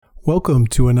Welcome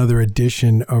to another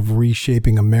edition of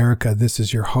Reshaping America. This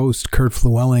is your host, Kurt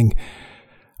Flewelling.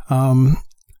 I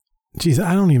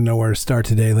don't even know where to start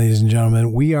today, ladies and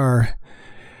gentlemen. We are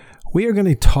going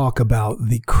to talk about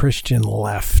the Christian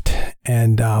left,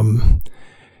 and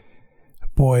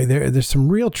there's some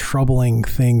real troubling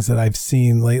things that I've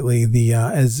seen lately.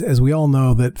 As we all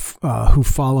know that who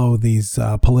follow these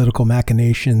political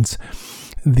machinations,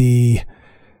 the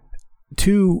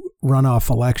two runoff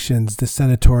elections, the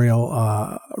senatorial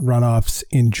runoffs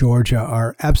in Georgia,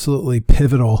 are absolutely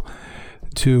pivotal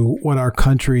to what our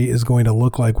country is going to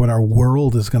look like, what our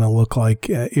world is going to look like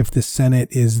if the Senate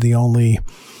is the only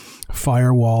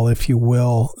firewall, if you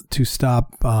will, to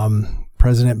stop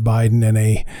President Biden and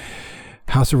a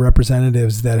House of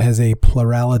Representatives that has a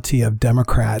plurality of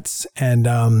Democrats. And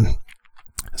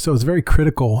so it's very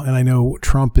critical. And I know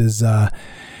Trump is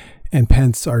and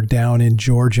Pence are down in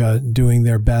Georgia doing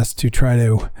their best to try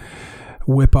to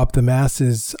whip up the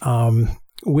masses,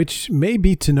 which may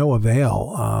be to no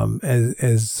avail,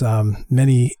 as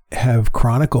many have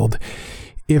chronicled.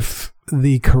 If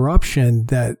the corruption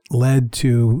that led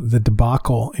to the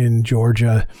debacle in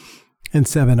Georgia and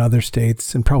 7 other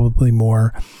states, and probably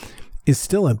more, is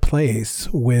still in place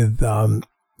with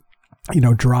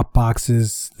drop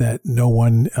boxes that no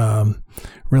one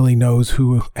really knows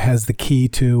who has the key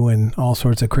to, and all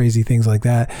sorts of crazy things like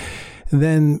that,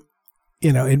 then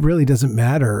it really doesn't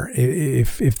matter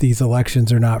if these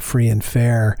elections are not free and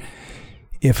fair.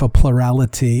 If a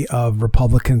plurality of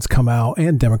Republicans come out,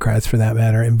 and Democrats for that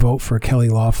matter, and vote for Kelly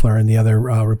Loeffler and the other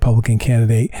Republican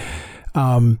candidate,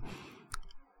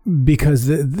 because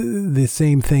the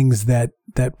same things that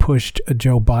pushed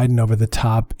Joe Biden over the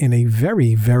top in a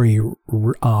very, very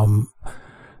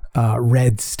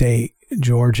red state,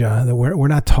 Georgia. We're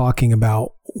not talking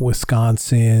about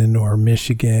Wisconsin or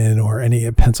Michigan or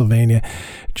any Pennsylvania.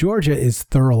 Georgia is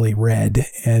thoroughly red,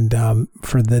 and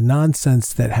for the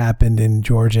nonsense that happened in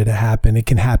Georgia to happen, it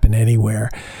can happen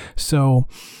anywhere. So,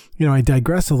 I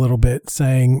digress a little bit,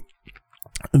 saying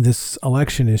this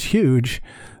election is huge,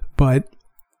 but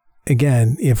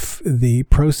again, if the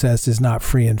process is not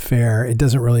free and fair, it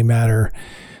doesn't really matter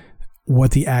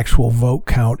what the actual vote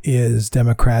count is.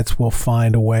 Democrats will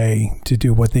find a way to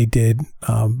do what they did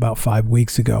about 5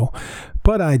 weeks ago.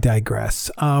 But I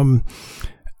digress.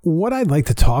 What I'd like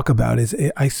to talk about is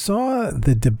I saw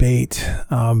the debate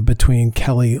between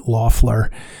Kelly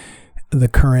Loeffler, the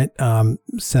current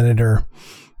senator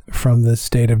from the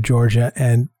state of Georgia,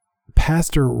 and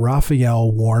Pastor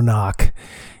Raphael Warnock.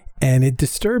 And it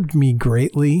disturbed me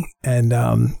greatly, and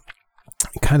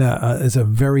kind of is a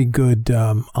very good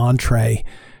entree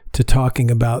to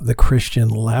talking about the Christian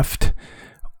left,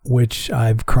 which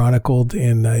I've chronicled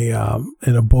in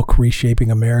a book,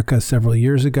 Reshaping America, several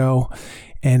years ago.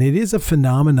 And it is a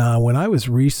phenomenon. When I was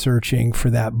researching for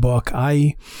that book,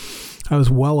 I was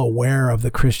well aware of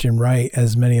the Christian right,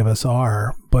 as many of us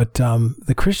are, but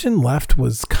the Christian left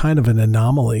was kind of an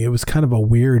anomaly. It was kind of a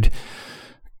weird,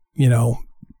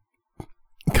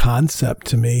 concept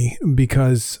to me,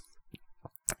 because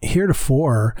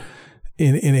heretofore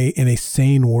in a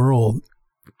sane world,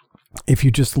 if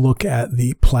you just look at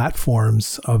the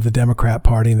platforms of the Democrat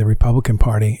Party and the Republican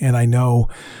Party, and I know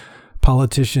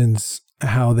politicians,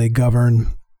 how they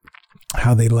govern,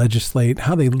 how they legislate,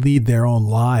 how they lead their own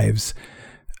lives,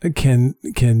 can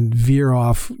veer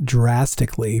off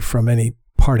drastically from any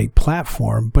party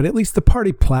platform, but at least the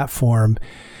party platform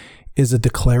is a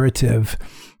declarative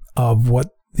of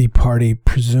what the party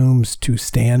presumes to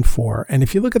stand for. And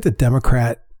if you look at the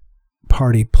Democrat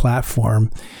Party platform,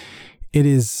 it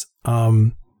is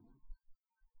far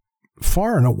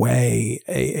and away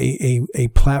a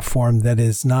platform that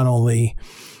is not only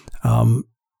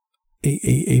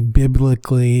a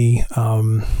biblically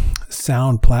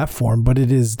sound platform, but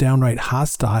it is downright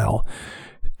hostile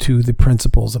to the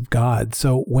principles of God.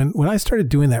 So when I started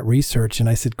doing that research and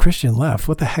I said, Christian left,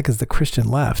 what the heck is the Christian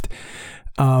left?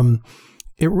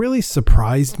 It really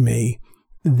surprised me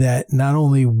that not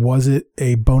only was it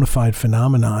a bona fide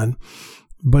phenomenon,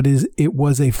 but it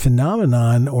was a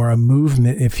phenomenon, or a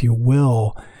movement, if you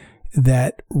will,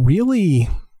 that really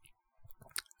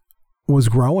was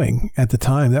growing at the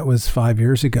time. That was 5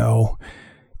 years ago,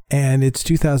 and it's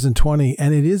 2020,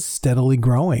 and it is steadily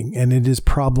growing, and it is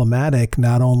problematic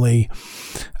not only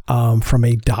from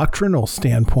a doctrinal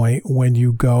standpoint when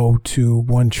you go to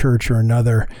one church or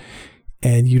another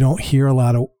and you don't hear a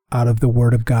lot out of the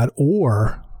Word of God,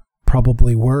 or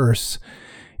probably worse,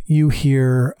 you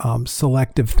hear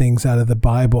selective things out of the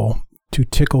Bible to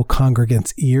tickle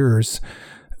congregants' ears,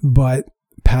 but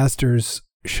pastors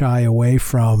shy away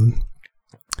from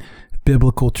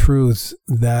biblical truths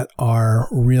that are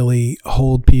really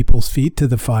hold people's feet to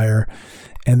the fire.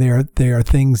 And they are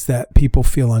things that people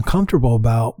feel uncomfortable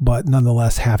about, but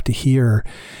nonetheless have to hear.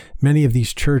 Many of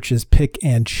these churches pick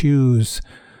and choose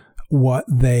what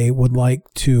they would like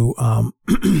to,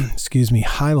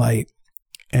 highlight.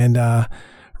 And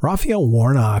Raphael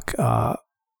Warnock, a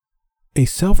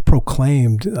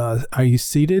self-proclaimed, are you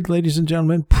seated, ladies and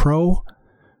gentlemen, pro-choice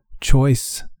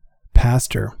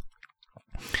pastor.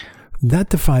 That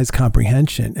defies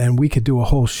comprehension, and we could do a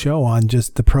whole show on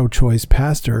just the pro-choice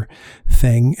pastor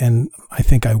thing, and I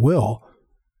think I will.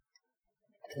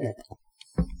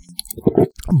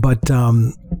 But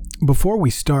before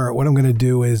we start, what I'm going to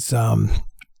do is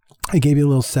I gave you a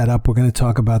little setup. We're going to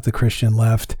talk about the Christian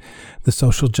left, the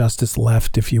social justice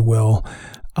left, if you will.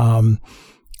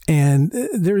 And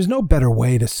there's no better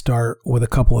way to start with a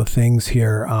couple of things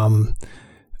here.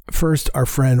 First, our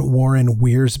friend Warren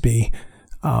Wiersbe,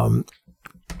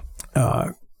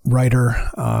 writer,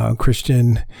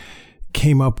 Christian,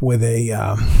 came up with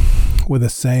a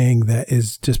saying that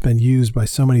has just been used by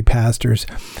so many pastors,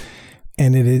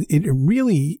 and it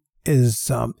really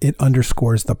is it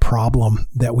underscores the problem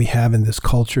that we have in this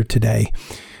culture today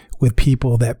with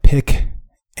people that pick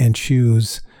and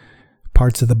choose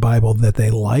parts of the Bible that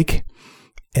they like,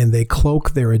 and they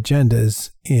cloak their agendas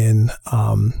in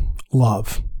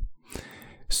love.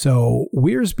 So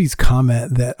Wiersbe's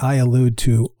comment that I allude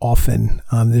to often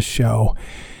on this show,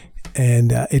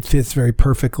 and it fits very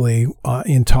perfectly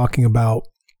in talking about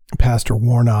Pastor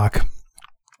Warnock.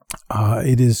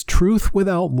 It is truth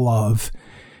without love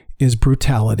is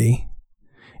brutality,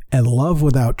 and love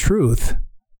without truth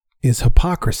is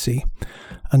hypocrisy.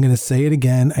 I'm going to say it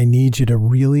again. I need you to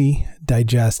really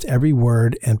digest every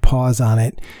word and pause on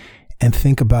it and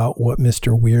think about what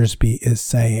Mr. Wiersbe is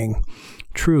saying.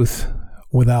 Truth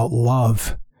without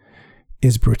love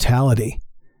is brutality,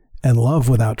 and love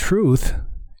without truth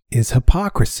is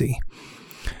hypocrisy.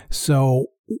 So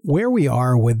where we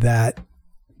are with that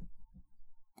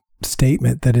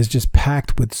statement that is just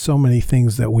packed with so many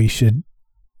things that we should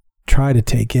try to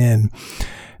take in,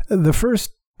 the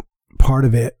first part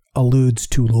of it alludes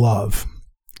to love.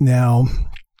 Now,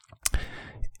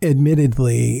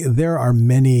 admittedly, there are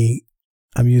many,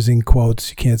 I'm using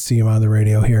quotes, you can't see them on the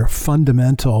radio here,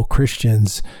 fundamental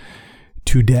Christians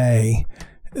today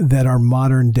that are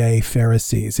modern day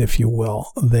Pharisees, if you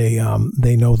will. They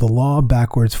know the law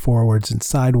backwards, forwards, and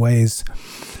sideways.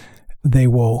 They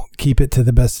will keep it to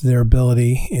the best of their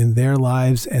ability in their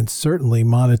lives and certainly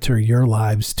monitor your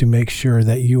lives to make sure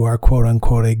that you are, quote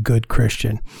unquote, a good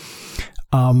Christian.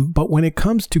 But when it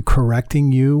comes to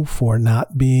correcting you for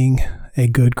not being a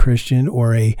good Christian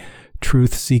or a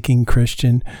truth-seeking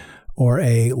Christian or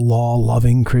a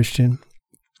law-loving Christian,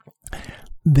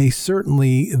 they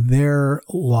certainly, their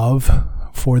love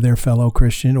for their fellow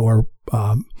Christian or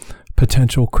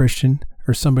potential Christian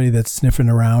or somebody that's sniffing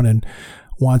around and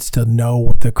wants to know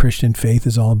what the Christian faith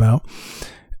is all about,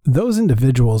 those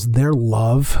individuals, their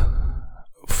love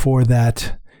for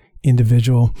that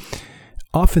individual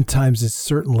oftentimes is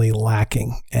certainly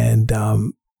lacking. And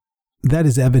that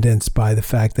is evidenced by the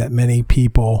fact that many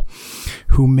people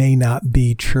who may not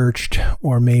be churched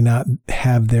or may not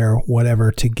have their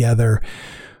whatever together,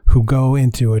 who go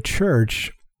into a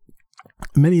church,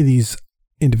 many of these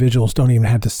individuals don't even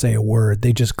have to say a word.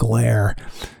 They just glare.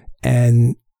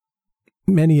 And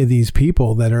many of these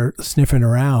people that are sniffing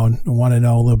around and want to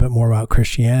know a little bit more about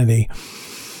Christianity,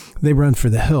 they run for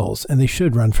the hills, and they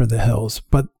should run for the hills.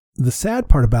 But the sad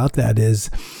part about that is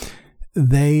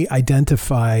they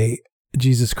identify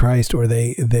Jesus Christ, or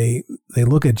they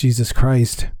look at Jesus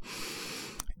Christ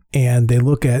and they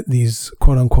look at these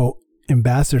quote unquote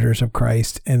ambassadors of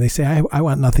Christ, and they say, I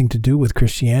want nothing to do with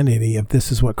Christianity if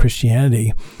this is what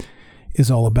Christianity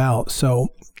is all about. So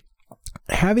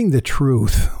having the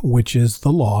truth, which is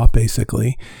the law,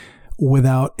 basically,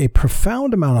 without a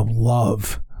profound amount of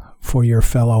love for your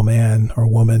fellow man or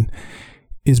woman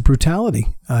is brutality.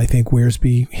 I think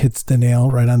Wiersbe hits the nail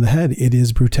right on the head. It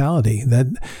is brutality. That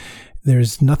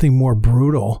there's nothing more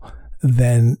brutal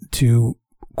than to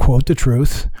quote the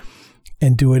truth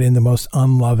and do it in the most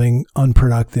unloving,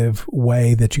 unproductive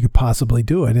way that you could possibly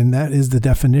do it. And that is the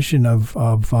definition of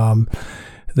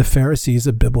the Pharisees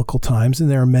of biblical times.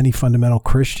 And there are many fundamental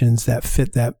Christians that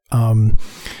fit that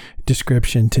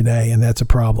description today, and that's a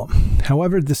problem.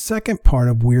 However, the second part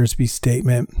of Wiersbe's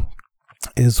statement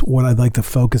is what I'd like to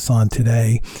focus on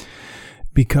today,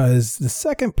 because the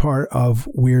second part of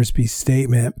Wiersbe's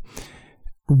statement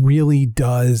really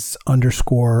does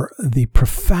underscore the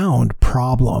profound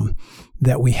problem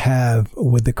that we have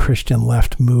with the Christian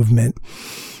left movement,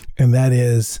 and that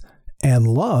is And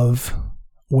love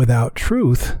without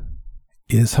truth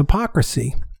is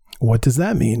hypocrisy. What does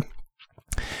that mean?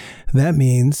 That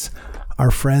means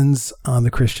our friends on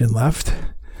the Christian left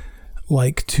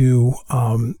like to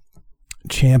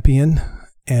champion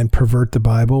and pervert the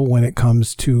Bible when it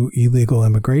comes to illegal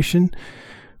immigration,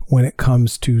 when it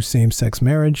comes to same-sex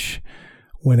marriage,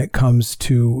 when it comes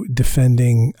to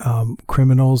defending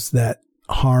criminals that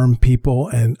harm people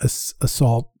and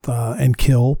assault and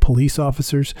kill police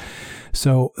officers.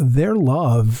 So their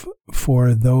love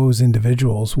for those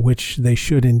individuals, which they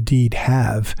should indeed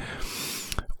have,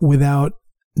 without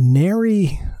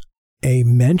nary a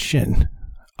mention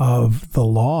of the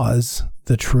laws,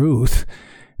 the truth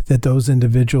that those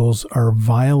individuals are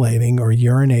violating or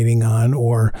urinating on,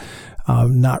 or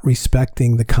not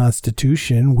respecting the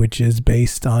Constitution, which is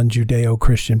based on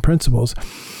Judeo-Christian principles,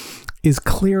 is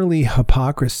clearly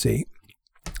hypocrisy.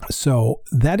 So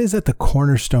that is at the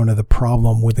cornerstone of the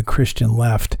problem with the Christian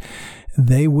left.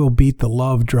 They will beat the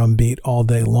love drumbeat all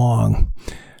day long.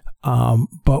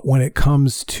 But when it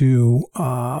comes to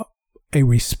a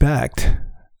respect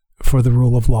for the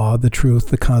rule of law, the truth,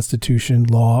 the Constitution,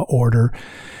 law, order,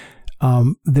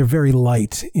 they're very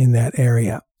light in that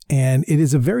area. And it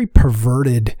is a very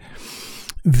perverted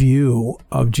view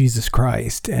of Jesus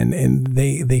Christ. And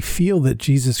they feel that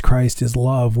Jesus Christ is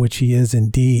love, which he is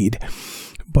indeed.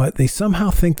 But they somehow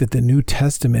think that the New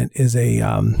Testament is a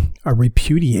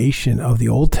repudiation of the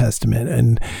Old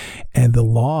Testament, and the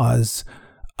laws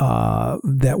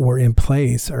that were in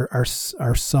place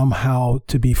are somehow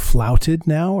to be flouted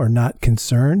now or not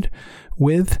concerned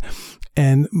with.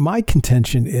 And my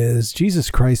contention is Jesus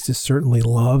Christ is certainly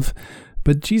love,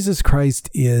 but Jesus Christ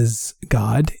is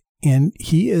God and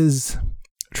he is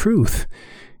truth.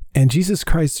 And Jesus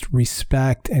Christ's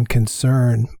respect and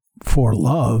concern for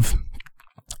love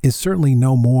is certainly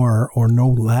no more or no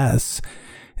less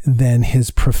than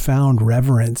his profound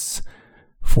reverence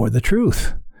for the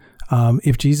truth.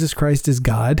 If Jesus Christ is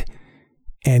God,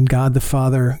 and God the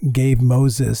Father gave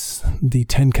Moses the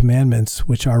 10 Commandments,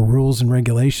 which are rules and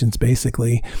regulations,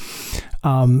 basically,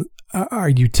 are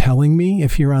you telling me,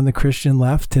 if you're on the Christian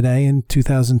left today in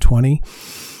 2020,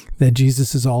 that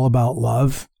Jesus is all about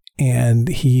love and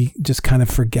he just kind of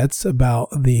forgets about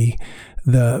the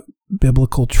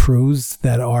biblical truths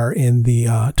that are in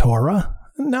the Torah?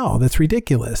 No, that's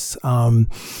ridiculous.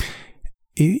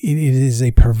 It is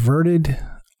a perverted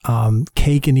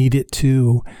cake and eat it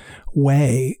too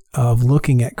way of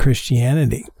looking at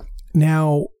Christianity.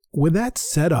 Now, with that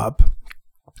set up,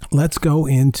 let's go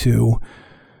into,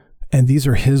 and these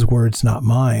are his words, not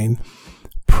mine,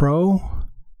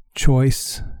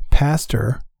 pro-choice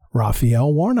pastor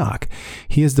Raphael Warnock.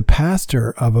 He is the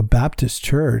pastor of a Baptist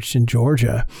church in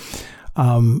Georgia.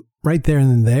 Right there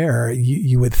and there,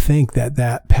 you would think that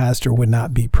that pastor would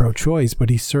not be pro-choice, but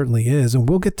he certainly is. And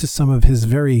we'll get to some of his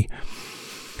very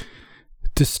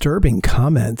disturbing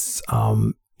comments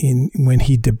when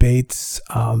he debates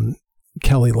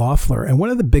Kelly Loeffler. And one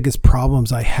of the biggest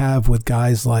problems I have with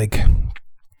guys like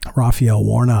Raphael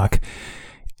Warnock,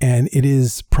 and it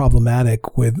is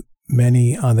problematic with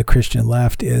many on the Christian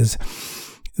left, is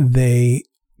they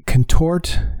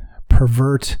contort,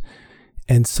 pervert,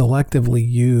 and selectively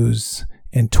use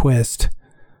and twist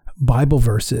Bible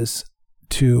verses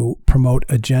to promote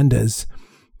agendas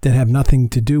that have nothing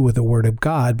to do with the Word of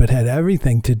God, but had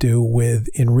everything to do with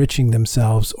enriching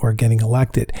themselves or getting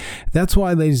elected. That's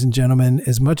why, ladies and gentlemen,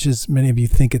 as much as many of you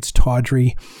think it's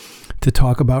tawdry to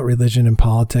talk about religion and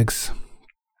politics,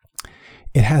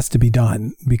 it has to be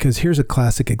done, because here's a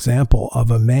classic example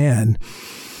of a man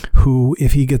who,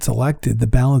 if he gets elected, the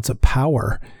balance of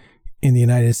power in the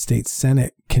United States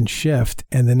Senate can shift,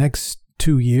 and the next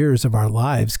 2 years of our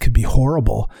lives could be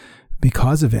horrible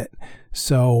because of it.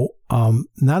 So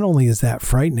not only is that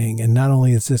frightening, and not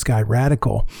only is this guy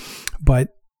radical, but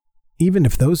even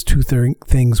if those two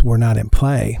things were not in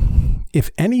play, if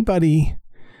anybody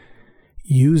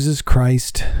uses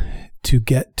Christ to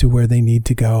get to where they need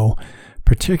to go,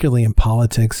 particularly in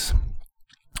politics,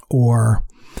 or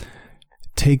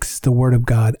takes the Word of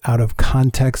God out of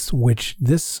context, which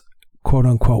this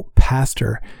quote-unquote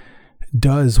pastor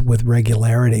does with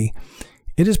regularity,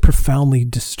 it is profoundly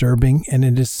disturbing, and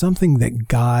it is something that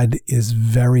God is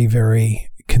very, very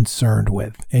concerned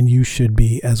with, and you should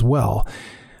be as well.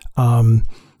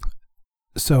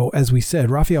 So, as we said,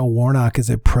 Raphael Warnock is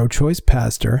a pro-choice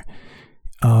pastor.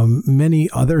 Many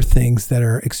other things that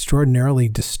are extraordinarily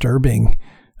disturbing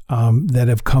that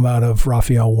have come out of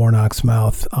Raphael Warnock's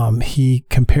mouth. He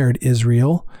compared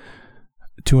Israel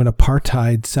to an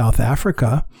apartheid South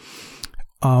Africa.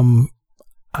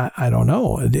 I don't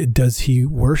know. Does he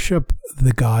worship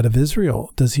the God of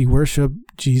Israel? Does he worship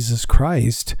Jesus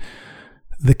Christ,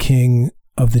 the King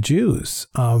of the Jews?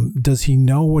 Does he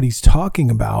know what he's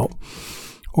talking about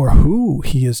or who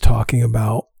he is talking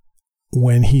about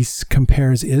when he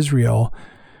compares Israel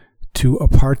to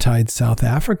apartheid South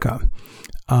Africa?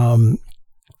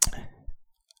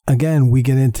 Again, we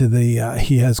get into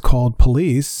he has called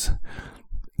police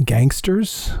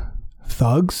gangsters,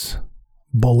 thugs,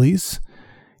 bullies,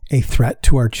 a threat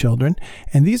to our children.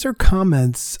 And these are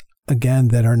comments, again,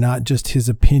 that are not just his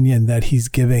opinion that he's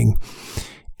giving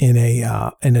in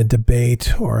a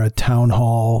debate or a town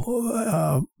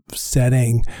hall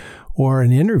setting or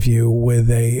an interview with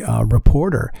a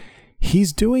reporter.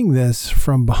 He's doing this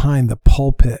from behind the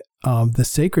pulpit, the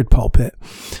sacred pulpit.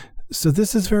 So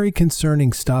this is very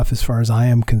concerning stuff as far as I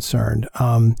am concerned.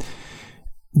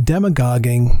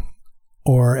 Demagoguing,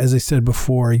 or as I said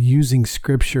before, using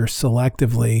scripture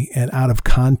selectively and out of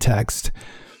context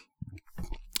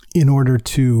in order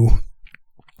to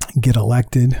get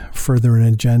elected, further an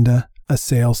agenda,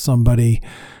 assail somebody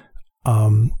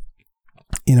in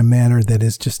a manner that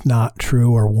is just not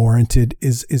true or warranted,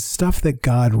 is stuff that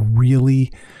God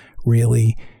really,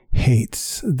 really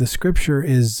hates. The scripture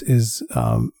is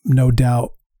no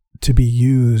doubt to be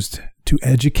used to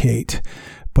educate,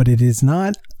 but it is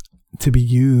not to be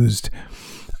used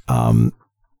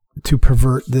to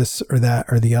pervert this or that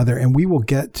or the other. And we will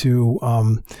get to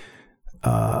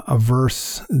a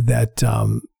verse that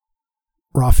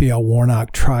Raphael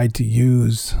Warnock tried to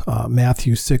use,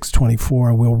 Matthew 6:24,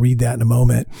 and we'll read that in a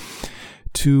moment,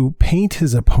 to paint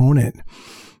his opponent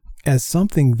as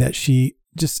something that she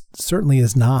just certainly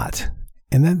is not.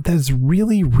 And that is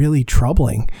really, really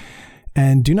troubling.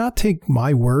 And do not take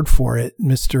my word for it,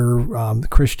 Mr.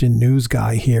 Christian news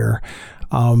guy here.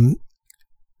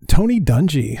 Tony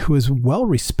Dungy, who is well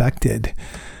respected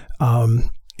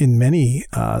in many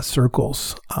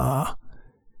circles,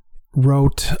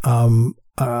 wrote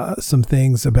some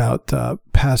things about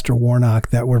Pastor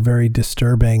Warnock that were very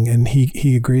disturbing, and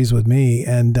he agrees with me.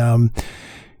 And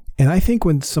I think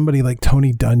when somebody like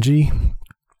Tony Dungy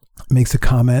makes a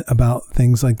comment about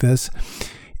things like this,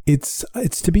 it's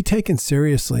to be taken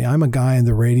seriously. I'm a guy on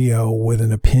the radio with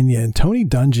an opinion. Tony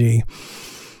Dungy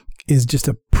is just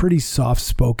a pretty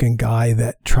soft-spoken guy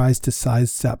that tries to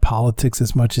sidestep politics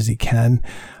as much as he can.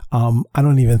 I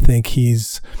don't even think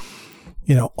he's,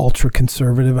 ultra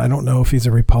conservative. I don't know if he's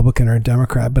a Republican or a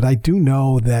Democrat, but I do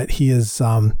know that he has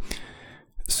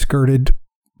skirted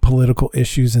political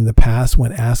issues in the past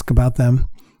when asked about them.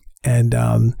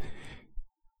 And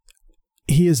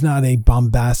he is not a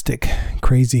bombastic,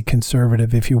 crazy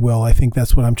conservative, if you will. I think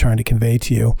that's what I'm trying to convey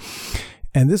to you.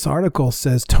 And this article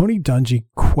says Tony Dungy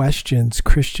questions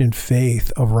Christian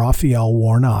faith of Raphael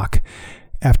Warnock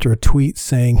after a tweet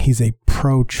saying he's a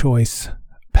pro-choice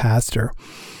pastor.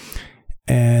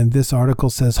 And this article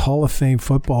says Hall of Fame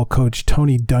football coach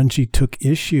Tony Dungy took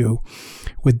issue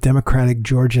with Democratic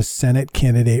Georgia Senate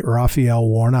candidate Raphael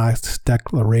Warnock's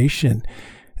declaration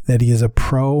that he is a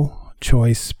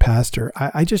pro-choice pastor.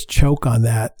 I just choke on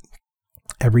that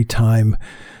every time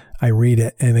I read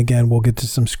it. And again, we'll get to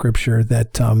some scripture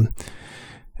that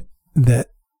that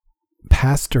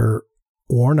Pastor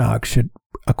Warnock should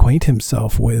acquaint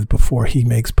himself with before he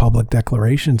makes public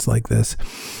declarations like this.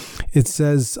 It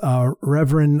says,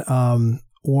 Reverend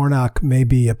Warnock may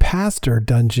be a pastor,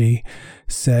 Dungy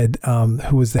said,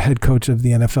 who was the head coach of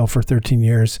the NFL for 13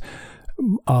 years.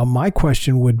 My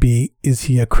question would be, is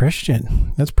he a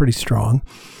Christian? That's pretty strong.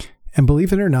 And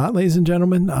believe it or not, ladies and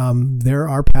gentlemen, there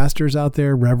are pastors out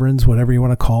there, reverends, whatever you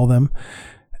want to call them,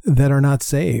 that are not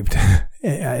saved.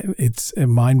 It's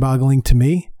mind-boggling to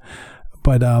me.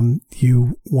 But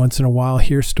you once in a while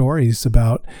hear stories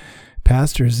about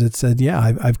pastors that said,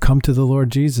 yeah, I've come to the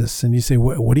Lord Jesus. And you say,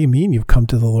 what do you mean you've come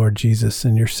to the Lord Jesus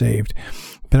and you're saved?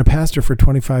 Been a pastor for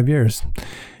 25 years.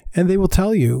 And they will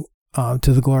tell you,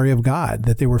 to the glory of God,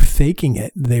 that they were faking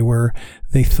it. They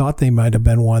thought they might have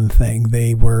been one thing.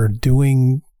 They were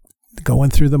going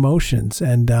through the motions.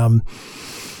 And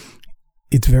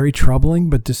it's very troubling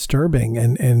but disturbing.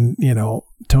 And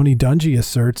Tony Dungy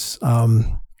asserts,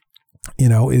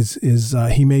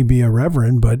 he may be a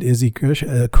reverend, but is he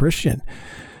a Christian?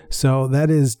 So that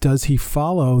is, does he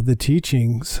follow the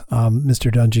teachings,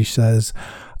 Mr. Dungy says,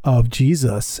 of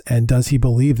Jesus, and does he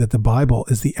believe that the Bible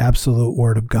is the absolute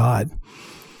word of God?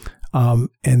 And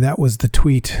that was the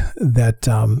tweet that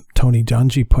Tony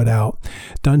Dungy put out.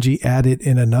 Dungy added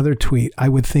in another tweet, I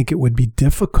would think it would be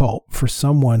difficult for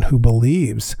someone who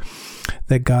believes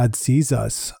that God sees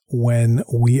us when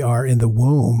we are in the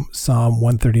womb, Psalm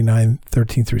 139,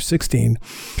 13 through 16,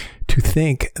 to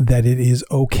think that it is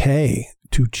okay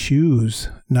to choose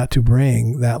not to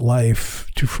bring that life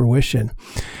to fruition.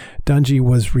 Dungy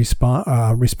was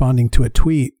responding to a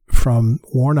tweet from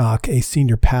Warnock, a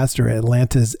senior pastor at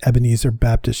Atlanta's Ebenezer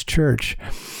Baptist Church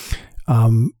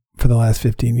for the last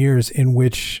 15 years, in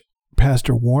which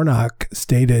Pastor Warnock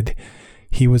stated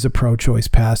he was a pro-choice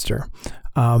pastor.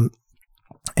 And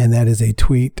that is a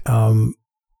tweet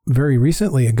very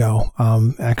recently ago,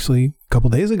 actually a couple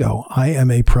days ago. I am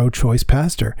a pro-choice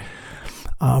pastor.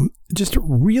 Just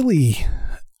really,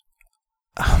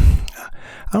 I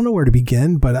don't know where to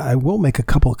begin, but I will make a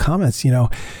couple of comments. You know,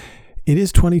 it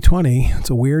is 2020. It's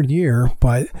a weird year,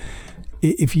 but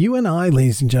if you and I,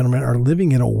 ladies and gentlemen, are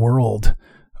living in a world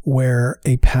where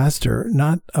a pastor,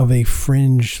 not of a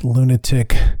fringe,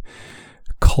 lunatic,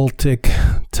 cultic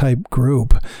type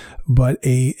group, but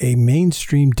a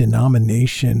mainstream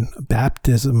denomination,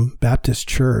 Baptist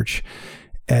church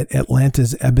at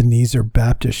Atlanta's Ebenezer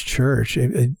Baptist Church,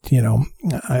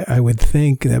 I would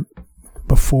think that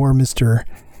before Mr.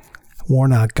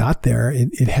 Warnock got there,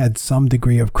 it had some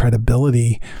degree of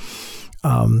credibility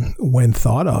when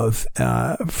thought of.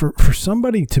 For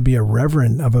somebody to be a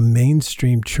reverend of a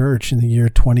mainstream church in the year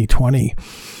 2020,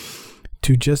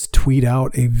 to just tweet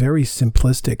out a very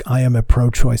simplistic, I am a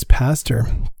pro-choice pastor,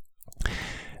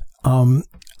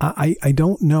 I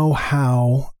don't know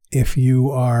how, if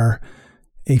you are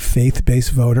a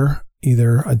faith-based voter,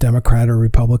 either a Democrat or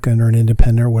Republican or an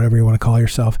independent or whatever you want to call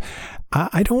yourself,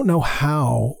 I don't know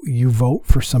how you vote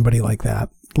for somebody like that,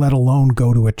 let alone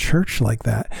go to a church like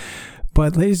that.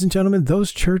 But ladies and gentlemen,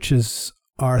 those churches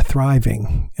are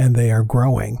thriving and they are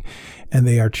growing, and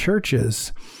they are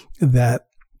churches that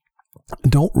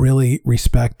don't really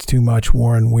respect too much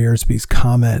Warren Wiersbe's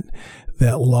comment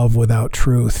that love without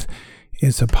truth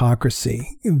is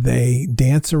hypocrisy. They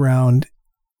dance around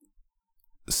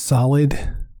solid,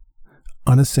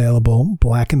 unassailable,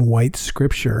 black and white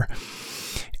scripture,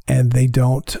 and they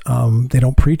don't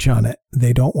preach on it.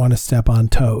 They don't want to step on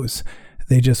toes.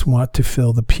 They just want to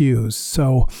fill the pews.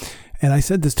 So, and I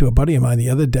said this to a buddy of mine the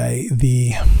other day,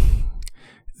 the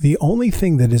only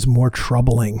thing that is more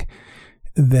troubling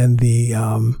than the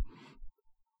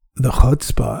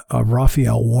chutzpah of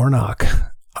Raphael Warnock,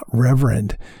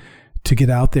 Reverend, to get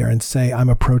out there and say, I'm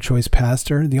a pro-choice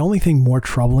pastor, the only thing more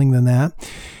troubling than that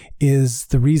is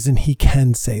the reason he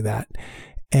can say that.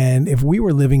 And if we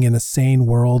were living in a sane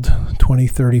world 20,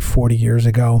 30, 40 years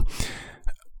ago,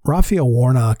 Raphael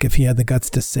Warnock, if he had the guts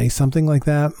to say something like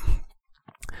that,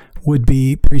 would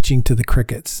be preaching to the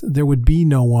crickets. There would be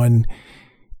no one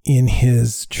in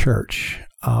his church.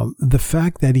 The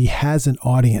fact that he has an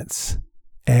audience,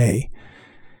 A,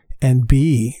 and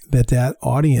B, that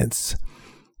audience,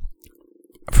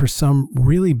 for some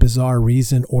really bizarre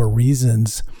reason or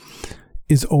reasons,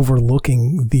 is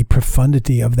overlooking the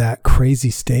profundity of that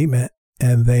crazy statement.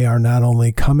 And they are not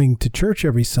only coming to church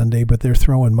every Sunday, but they're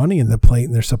throwing money in the plate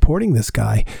and they're supporting this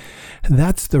guy.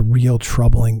 That's the real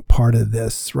troubling part of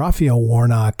this. Raphael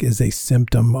Warnock is a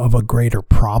symptom of a greater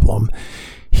problem.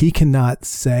 He cannot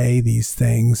say these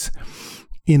things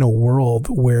in a world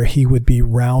where he would be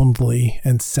roundly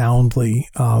and soundly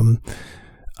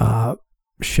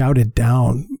shouted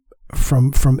down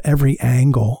from every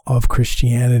angle of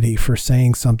Christianity for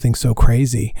saying something so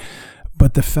crazy.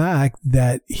 But the fact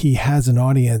that he has an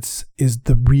audience is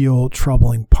the real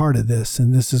troubling part of this.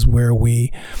 And this is where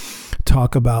we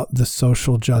talk about the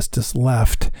social justice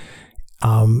left.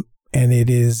 And it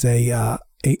is a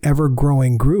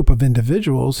ever-growing group of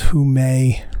individuals who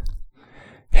may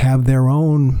have their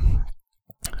own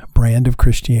brand of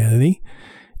Christianity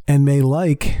and may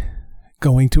like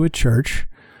going to a church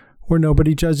where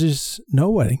nobody judges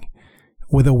nobody.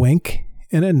 With a wink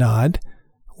and a nod,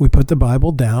 we put the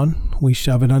Bible down, we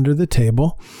shove it under the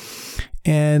table,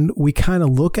 and we kind of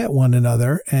look at one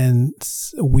another, and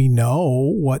we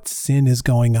know what sin is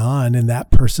going on in that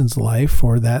person's life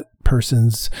or that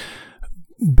person's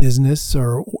business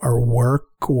or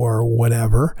work or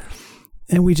whatever.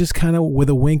 And we just kind of, with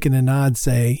a wink and a nod,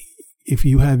 say, if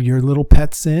you have your little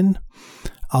pet sin,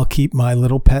 I'll keep my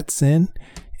little pet sin.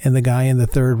 And the guy in the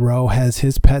third row has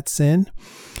his pet sin.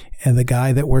 And the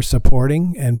guy that we're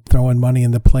supporting and throwing money in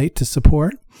the plate to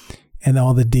support, and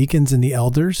all the deacons and the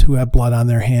elders who have blood on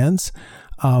their hands,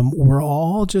 we're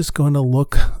all just going to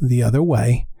look the other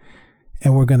way.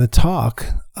 And we're going to talk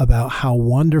about how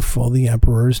wonderful the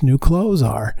emperor's new clothes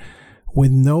are, with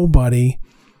nobody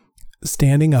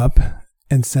standing up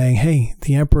and saying, hey,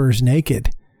 the emperor's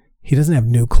naked. He doesn't have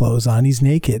new clothes on. He's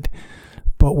naked.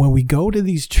 But when we go to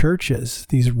these churches,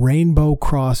 these Rainbow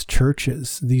Cross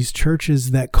churches, these churches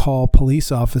that call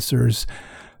police officers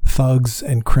thugs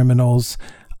and criminals,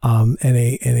 and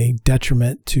a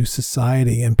detriment to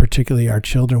society, and particularly our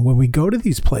children. When we go to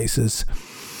these places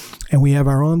and we have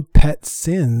our own pet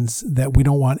sins that we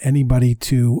don't want anybody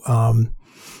to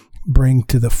bring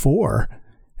to the fore,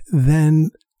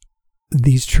 then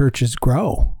these churches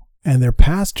grow, and their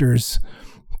pastors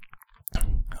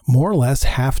more or less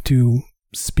have to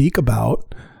speak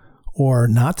about or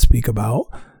not speak about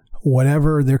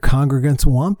whatever their congregants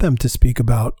want them to speak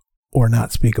about or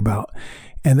not speak about.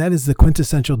 And that is the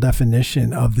quintessential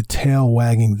definition of the tail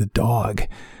wagging the dog.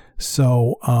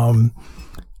 So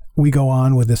we go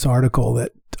on with this article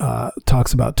that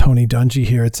talks about Tony Dungy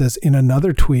here. It says, in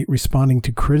another tweet responding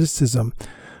to criticism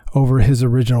over his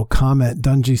original comment,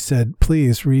 Dungy said,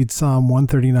 please read Psalm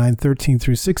 139, 13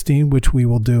 through 16, which we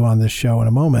will do on this show in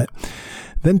a moment.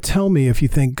 Then tell me if you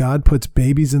think God puts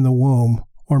babies in the womb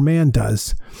or man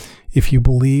does. If you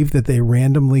believe that they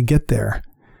randomly get there,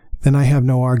 then I have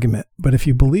no argument. But if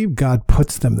you believe God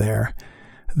puts them there,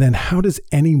 then how does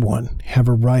anyone have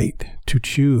a right to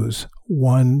choose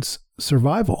one's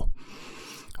survival?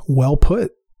 Well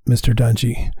put, Mr.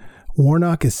 Dungy.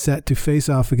 Warnock is set to face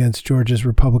off against Georgia's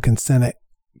Republican Senator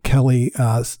Kelly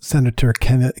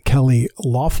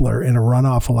Loeffler in a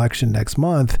runoff election next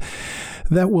month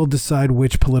that will decide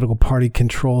which political party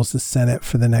controls the Senate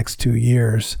for the next 2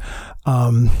 years.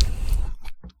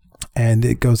 And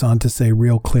it goes on to say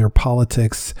Real Clear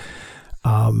Politics,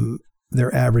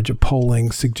 their average of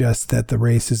polling suggests that the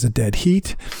race is a dead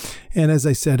heat. And as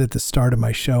I said at the start of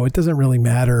my show, it doesn't really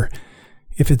matter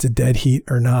if it's a dead heat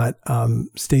or not.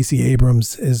 Stacey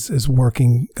Abrams is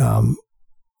working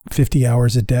 50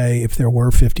 hours a day, if there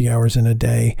were 50 hours in a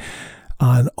day,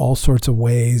 on all sorts of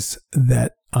ways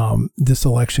that this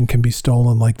election can be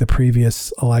stolen, like the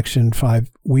previous election 5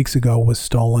 weeks ago was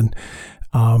stolen.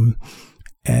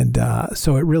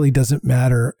 So it really doesn't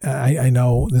matter. I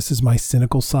know this is my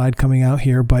cynical side coming out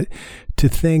here, but to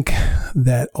think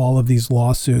that all of these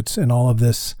lawsuits and all of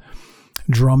this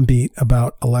drumbeat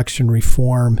about election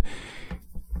reform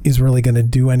is really going to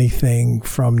do anything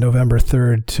from November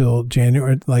 3rd till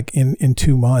January, like in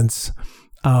 2 months,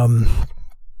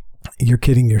 you're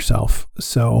kidding yourself.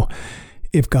 So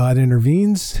if God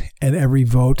intervenes and every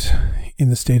vote in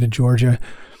the state of Georgia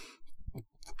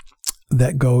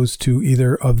that goes to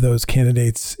either of those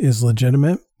candidates is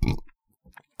legitimate,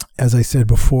 as I said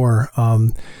before,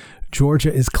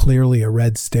 Georgia is clearly a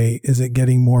red state. Is it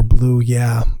getting more blue?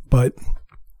 Yeah, but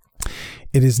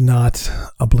it is not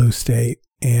a blue state.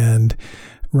 And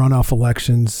runoff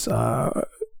elections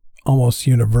almost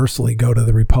universally go to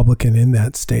the Republican in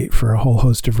that state for a whole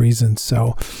host of reasons.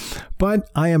 So, but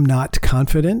I am not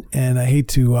confident, and I hate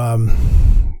to,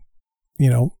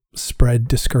 spread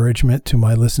discouragement to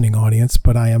my listening audience,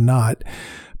 but I am not.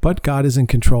 But God is in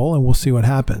control, and we'll see what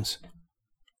happens.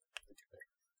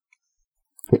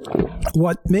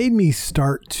 What made me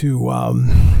start to,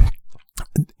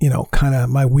 kind of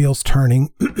my wheels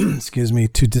turning, excuse me,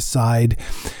 to decide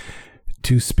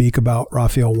to speak about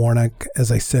Raphael Warnock,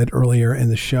 as I said earlier in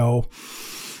the show,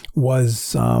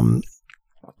 was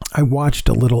I watched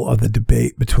a little of the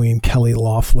debate between Kelly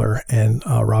Loeffler and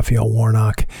Raphael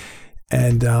Warnock.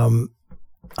 And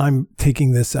I'm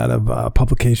taking this out of a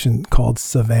publication called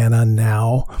Savannah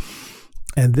Now.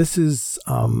 And this is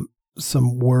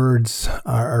some words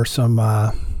or some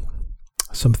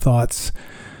thoughts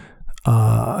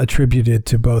attributed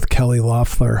to both Kelly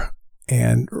Loeffler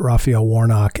and Raphael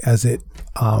Warnock as it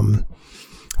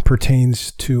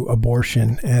pertains to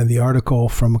abortion. And the article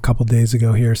from a couple days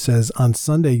ago here says, on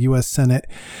Sunday, U.S. Senate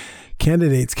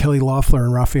candidates Kelly Loeffler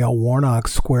and Raphael Warnock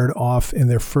squared off in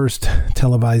their first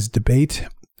televised debate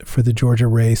for the Georgia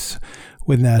race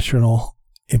with national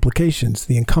implications.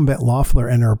 The incumbent Loeffler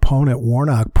and her opponent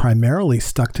Warnock primarily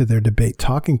stuck to their debate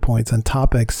talking points on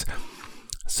topics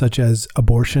such as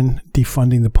abortion,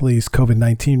 defunding the police,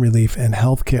 COVID-19 relief, and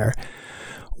healthcare.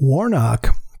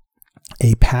 Warnock,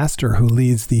 a pastor who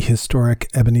leads the historic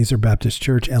Ebenezer Baptist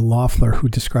Church, and Loeffler, who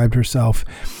described herself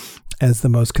as the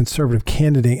most conservative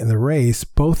candidate in the race,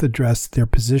 both addressed their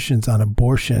positions on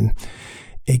abortion,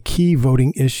 a key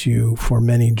voting issue for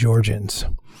many Georgians.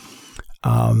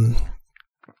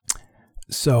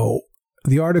 So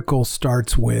the article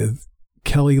starts with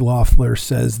Kelly Loeffler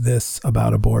says this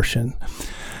about abortion.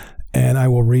 And I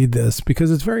will read this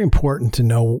because it's very important to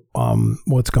know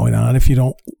what's going on. If you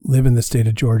don't live in the state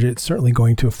of Georgia, it's certainly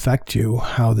going to affect you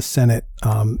how the Senate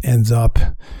ends up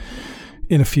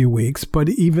in a few weeks. But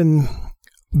even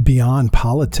beyond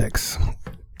politics,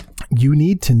 you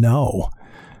need to know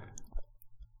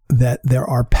that there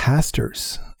are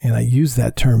pastors, and I use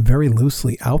that term very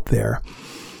loosely, out there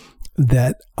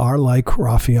that are like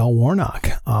Raphael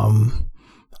Warnock.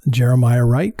 Jeremiah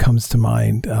Wright comes to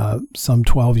mind some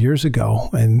 12 years ago,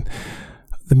 and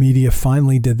the media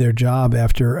finally did their job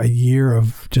after a year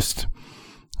of just,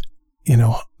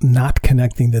 not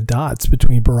connecting the dots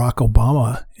between Barack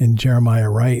Obama and Jeremiah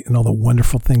Wright and all the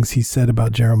wonderful things he said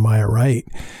about Jeremiah Wright,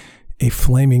 a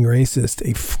flaming racist,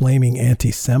 a flaming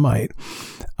anti-Semite.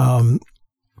 And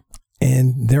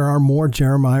there are more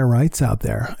Jeremiah Wrights out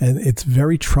there, and it's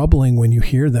very troubling when you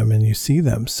hear them and you see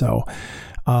them. So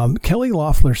Kelly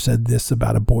Loeffler said this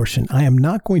about abortion: "I am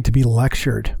not going to be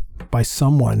lectured by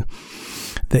someone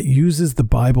that uses the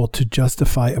Bible to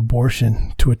justify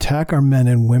abortion, to attack our men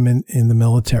and women in the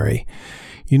military.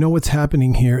 You know what's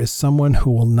happening here is someone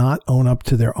who will not own up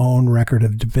to their own record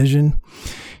of division.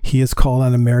 He has called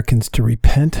on Americans to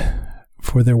repent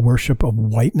for their worship of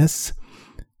whiteness.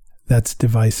 That's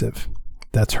divisive.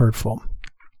 That's hurtful."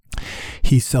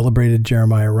 He celebrated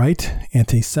Jeremiah Wright,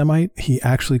 anti-Semite. He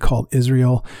actually called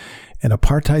Israel an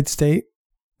apartheid state.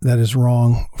 That is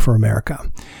wrong for America.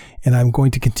 And I'm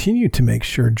going to continue to make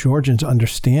sure Georgians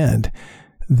understand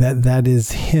that that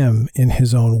is him in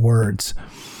his own words.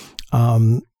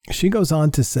 She goes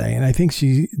on to say, and I think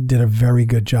she did a very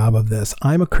good job of this: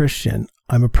 "I'm a Christian.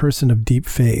 I'm a person of deep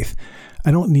faith.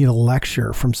 I don't need a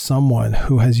lecture from someone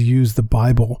who has used the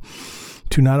Bible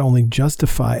to not only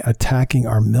justify attacking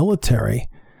our military."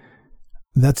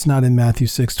 That's not in Matthew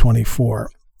 6:24.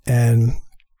 And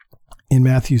in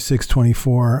Matthew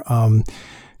 6:24,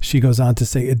 she goes on to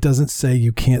say, it doesn't say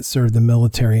you can't serve the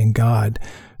military and God,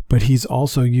 but he's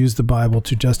also used the Bible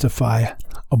to justify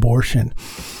abortion.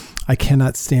 I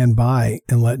cannot stand by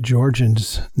and let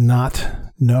Georgians not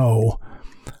know,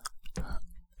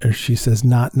 or she says,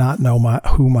 not know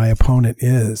who my opponent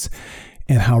is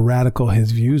and how radical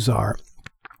his views are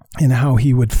and how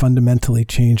he would fundamentally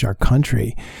change our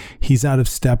country. He's out of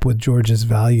step with Georgia's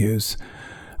values.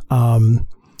 And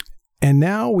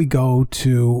now we go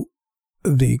to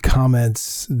the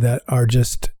comments that are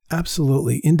just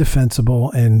absolutely indefensible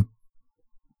and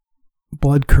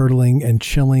blood-curdling and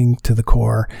chilling to the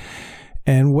core.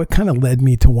 And what kind of led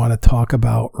me to want to talk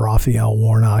about Raphael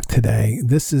Warnock today.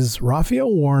 This is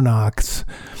Raphael Warnock's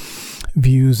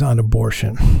views on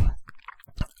abortion.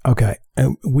 Okay,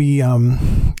 and you're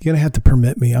going to have to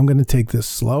permit me. I'm going to take this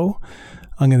slow.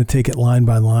 I'm going to take it line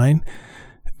by line,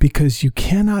 because you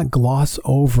cannot gloss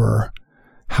over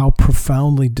how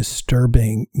profoundly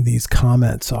disturbing these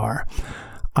comments are.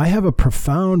 I have a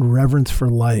profound reverence for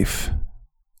life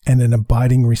and an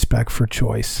abiding respect for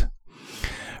choice.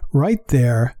 Right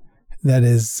there, that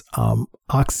is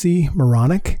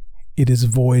oxymoronic. It is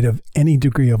void of any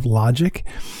degree of logic.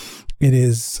 It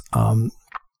is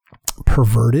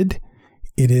perverted.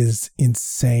 It is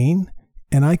insane.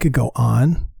 And I could go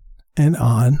on and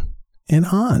on and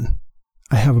on.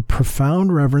 I have a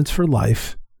profound reverence for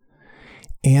life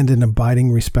and an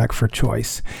abiding respect for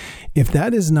choice. If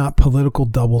that is not political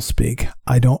doublespeak,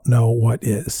 I don't know what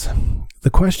is. The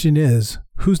question is,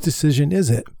 whose decision is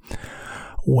it?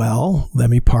 Well, let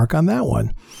me park on that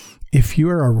one. If you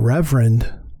are a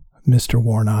reverend, Mr.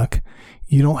 Warnock,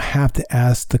 you don't have to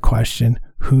ask the question,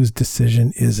 whose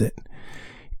decision is it?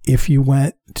 If you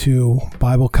went to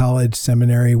Bible college,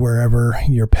 seminary, wherever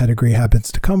your pedigree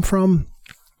happens to come from,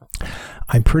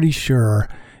 I'm pretty sure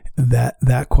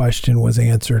that question was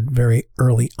answered very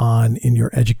early on in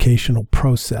your educational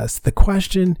process. The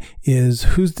question is,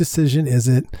 whose decision is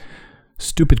it?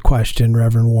 Stupid question,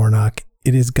 Reverend Warnock.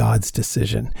 It is God's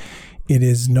decision. It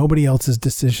is nobody else's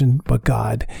decision but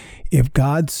God. If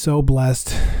God so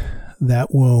blessed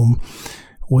that womb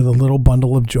with a little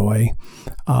bundle of joy,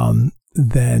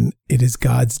 then it is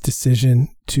God's decision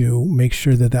to make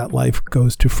sure that that life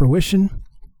goes to fruition.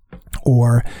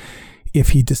 Or if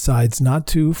he decides not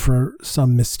to for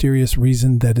some mysterious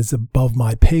reason that is above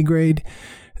my pay grade,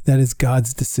 that is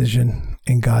God's decision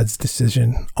and God's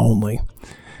decision only.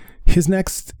 His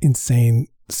next insane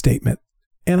statement,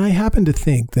 and I happen to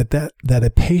think that a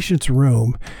patient's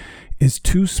room is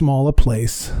too small a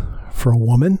place for a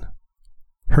woman,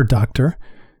 her doctor,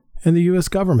 and the U.S.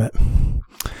 government.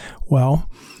 Well,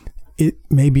 it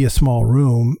may be a small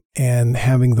room, and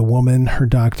having the woman, her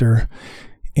doctor,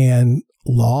 and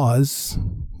laws,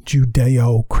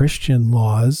 Judeo-Christian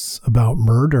laws about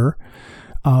murder,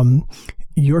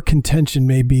 your contention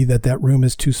may be that room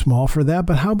is too small for that.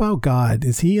 But how about God?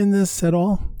 Is he in this at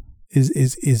all?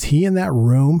 Is he in that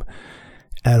room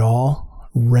at all?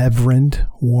 Reverend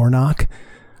Warnock?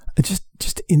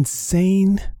 Just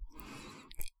insane,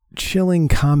 chilling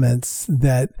comments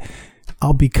that,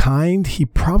 I'll be kind, he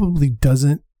probably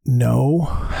doesn't know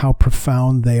how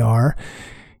profound they are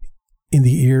in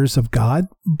the ears of God,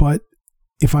 but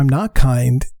if I'm not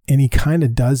kind and he kind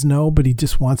of does know, but he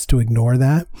just wants to ignore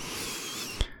that,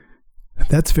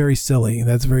 that's very silly.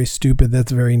 That's very stupid.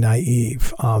 That's very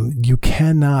naive. You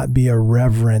cannot be a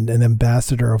reverend, an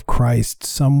ambassador of Christ,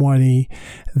 somebody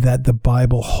that the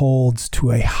Bible holds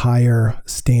to a higher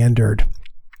standard,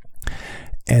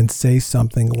 and say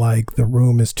something like the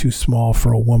room is too small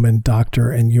for a woman,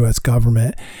 doctor, and U.S.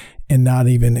 government, and not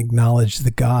even acknowledge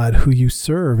the God who you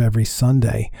serve every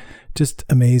Sunday. Just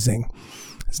amazing.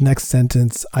 His next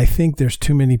sentence, I think there's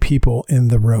too many people in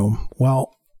the room.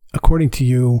 Well, according to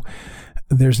you,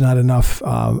 there's not enough,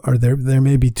 or there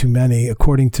may be too many.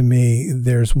 According to me,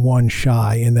 there's one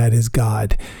shy, and that is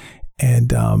God.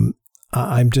 And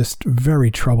I'm just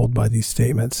very troubled by these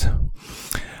statements.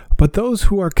 But those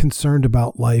who are concerned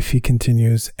about life, he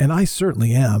continues, and I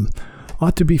certainly am,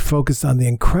 ought to be focused on the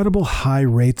incredible high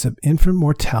rates of infant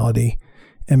mortality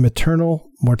and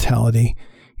maternal mortality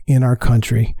in our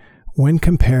country when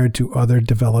compared to other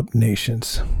developed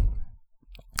nations.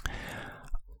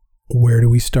 Where do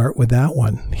we start with that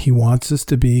one? He wants us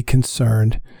to be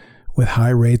concerned with high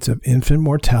rates of infant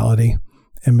mortality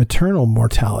and maternal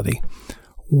mortality.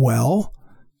 Well,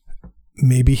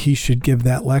 maybe he should give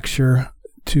that lecture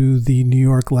to the New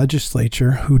York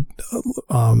legislature, who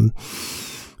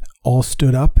all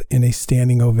stood up in a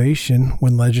standing ovation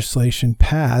when legislation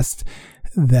passed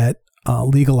that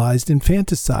legalized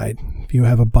infanticide. If you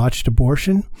have a botched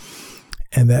abortion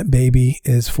and that baby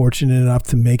is fortunate enough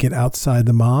to make it outside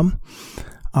the mom,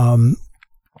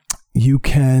 you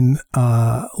can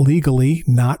legally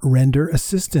not render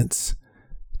assistance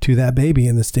to that baby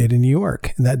in the state of New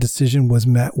York. And that decision was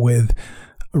met with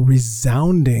a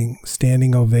resounding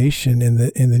standing ovation in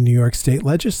the New York State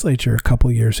legislature a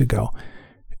couple years ago.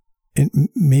 And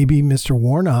maybe Mr.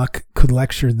 Warnock could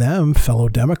lecture them, fellow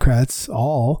Democrats,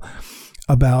 all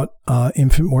about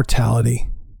infant mortality.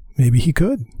 Maybe he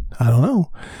could. I don't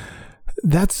know.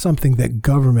 That's something that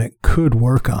government could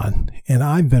work on, and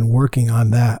I've been working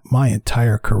on that my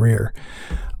entire career.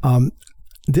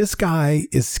 This guy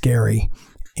is scary,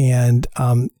 and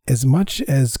as much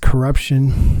as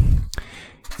corruption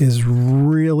is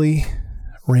really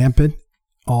rampant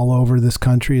all over this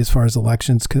country as far as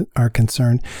elections are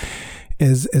concerned,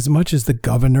 as much as the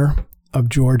governor of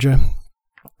Georgia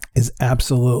is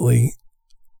absolutely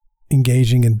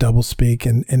engaging in doublespeak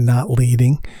and not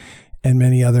leading, and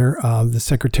many other, the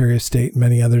Secretary of State,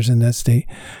 many others in that state,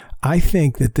 I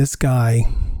think that this guy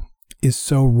is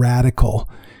so radical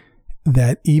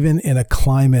that even in a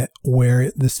climate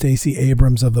where the Stacey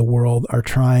Abrams of the world are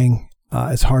trying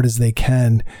as hard as they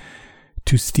can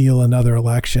to steal another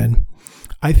election,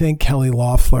 I think Kelly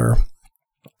Loeffler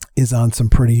is on some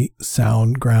pretty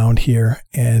sound ground here.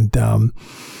 And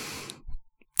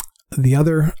the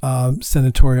other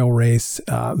senatorial race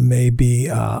may be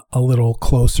a little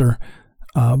closer,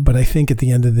 but I think at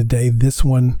the end of the day, this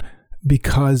one,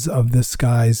 because of this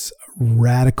guy's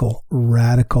radical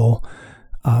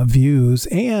views,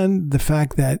 and the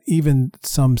fact that even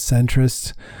some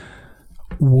centrists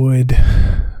would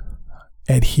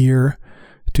adhere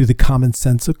to the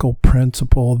commonsensical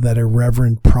principle that a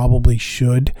reverend probably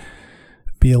should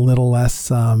be a little less,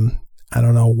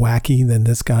 wacky than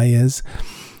this guy is.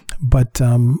 But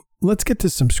let's get to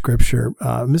some scripture.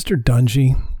 Mr.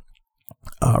 Dungy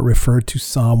referred to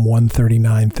Psalm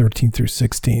 139, 13 through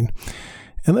 16.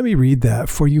 And let me read that.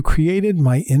 For you created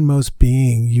my inmost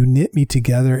being. You knit me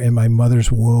together in my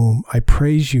mother's womb. I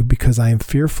praise you because I am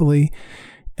fearfully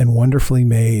and wonderfully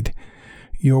made.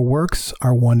 Your works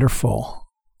are wonderful.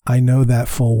 I know that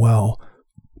full well.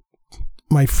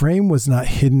 My frame was not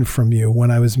hidden from you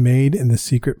when I was made in the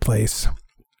secret place,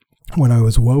 when I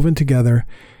was woven together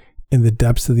in the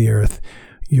depths of the earth.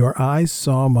 Your eyes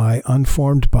saw my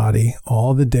unformed body.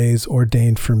 All the days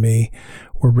ordained for me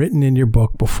were written in your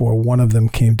book before one of them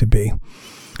came to be.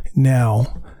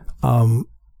 Now,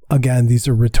 again, these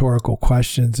are rhetorical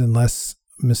questions unless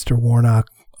Mr. Warnock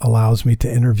allows me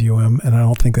to interview him, and I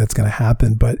don't think that's going to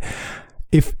happen. But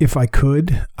if I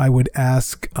could, I would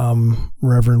ask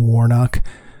Reverend Warnock,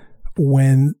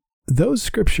 when those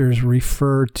scriptures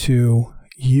refer to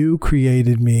you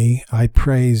created me, I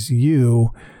praise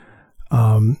you,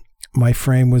 my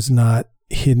frame was not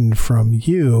hidden from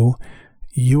you,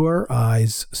 your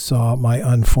eyes saw my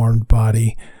unformed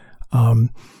body.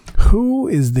 Who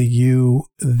is the you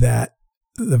that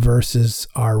the verses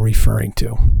are referring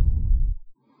to?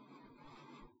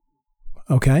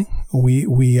 Okay,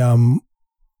 we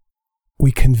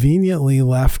conveniently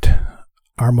left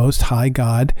our Most High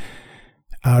God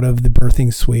out of the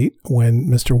birthing suite when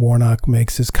Mr. Warnock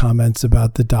makes his comments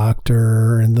about the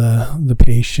doctor and the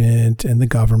patient and the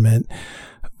government.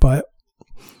 But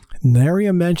Nary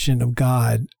a mention of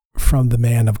God from the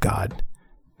man of God.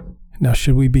 Now,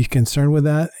 should we be concerned with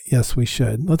that? Yes, we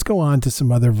should. Let's go on to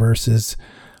some other verses.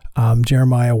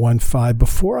 Jeremiah 1:5,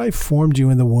 before I formed you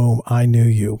in the womb, I knew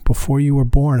you. Before you were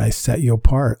born, I set you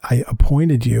apart. I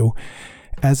appointed you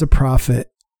as a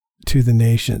prophet to the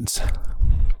nations.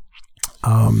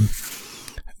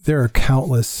 There are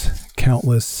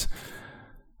countless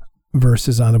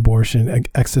verses on abortion.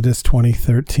 Exodus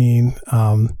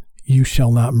 20:13, you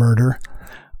shall not murder.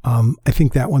 I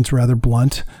think that one's rather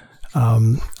blunt.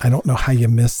 I don't know how you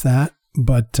miss that,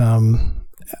 but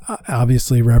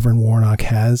obviously Reverend Warnock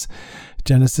has.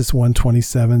 Genesis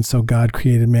 1:27, so God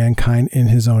created mankind in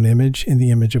his own image. In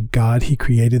the image of God, he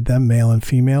created them, male and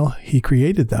female. He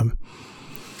created them.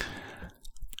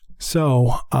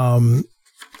 So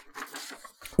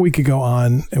we could go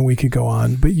on and we could go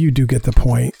on, but you do get the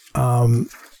point. I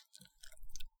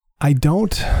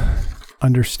don't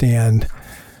understand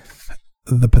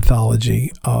the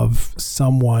pathology of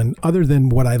someone other than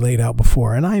what I laid out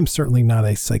before. And I am certainly not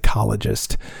a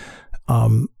psychologist.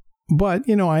 But,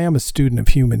 I am a student of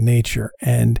human nature.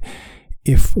 And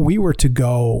if we were to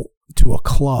go to a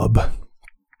club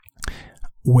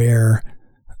where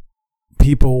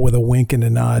people with a wink and a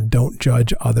nod don't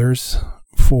judge others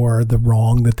for the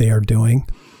wrong that they are doing,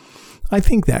 I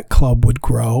think that club would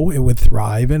grow, it would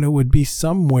thrive, and it would be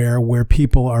somewhere where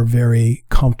people are very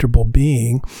comfortable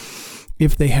being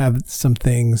if they have some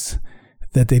things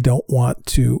that they don't want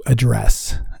to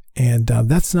address. And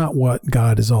that's not what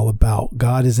God is all about.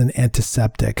 God is an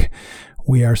antiseptic.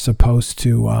 We are supposed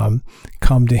to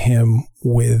come to him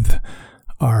with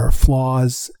our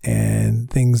flaws and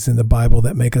things in the Bible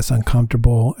that make us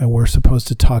uncomfortable, and we're supposed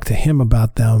to talk to him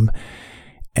about them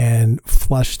and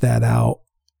flush that out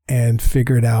and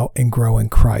figure it out and grow in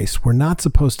Christ. We're not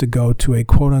supposed to go to a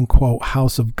quote-unquote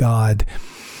house of God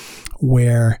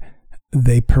where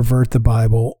they pervert the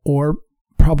Bible, or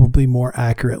probably more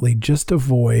accurately, just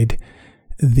avoid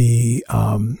the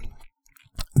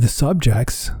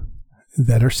subjects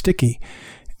that are sticky.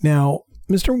 Now,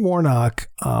 Mr. Warnock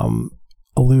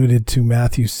alluded to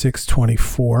Matthew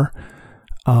 6:24,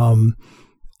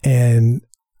 and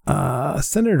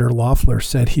Senator Loeffler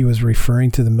said he was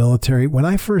referring to the military. When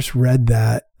I first read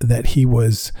that he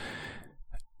was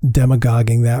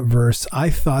demagoguing that verse, I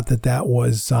thought that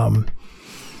was,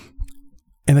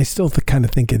 and I still kind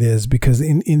of think it is, because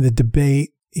in the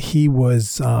debate, he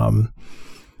was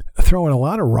throwing a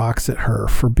lot of rocks at her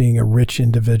for being a rich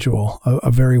individual,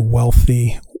 a very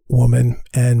wealthy woman.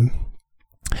 And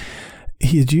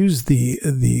he had used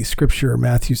the scripture,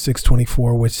 Matthew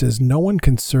 6:24, which says, no one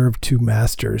can serve two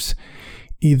masters.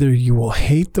 Either you will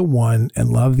hate the one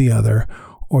and love the other,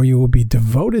 or you will be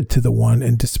devoted to the one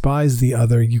and despise the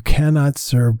other. You cannot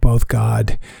serve both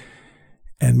God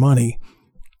and money.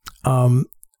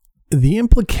 The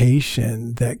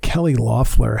implication that Kelly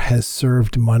Loeffler has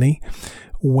served money,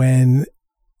 when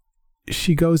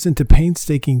she goes into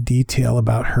painstaking detail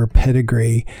about her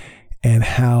pedigree and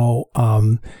how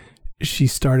she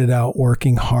started out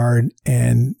working hard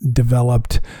and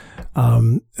developed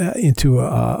into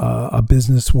a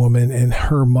businesswoman, and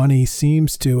her money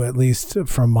seems to, at least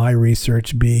from my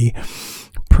research, be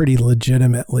pretty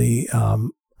legitimately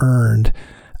earned.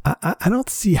 I don't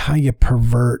see how you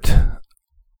pervert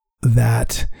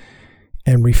that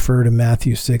and refer to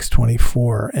Matthew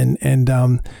 6:24. And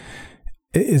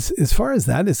as far as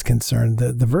that is concerned,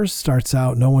 the verse starts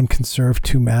out, no one can serve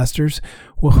two masters.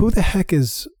 Well, who the heck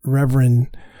is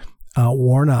Reverend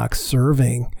Warnock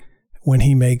serving when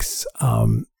he makes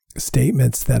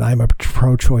statements that I'm a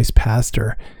pro-choice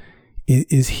pastor?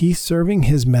 Is he serving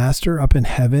his master up in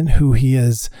heaven, who he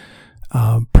is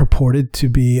purported to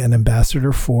be an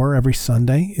ambassador for every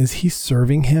Sunday? Is he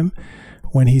serving him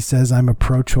when he says I'm a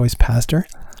pro-choice pastor?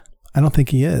 I don't think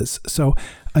he is. So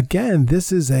again,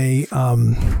 this is an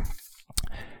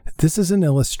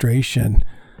illustration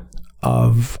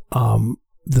of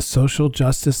the social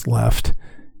justice left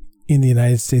in the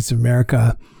United States of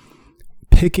America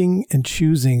picking and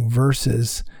choosing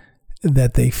verses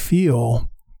that they feel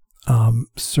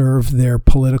serve their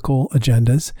political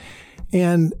agendas.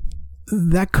 And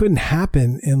that couldn't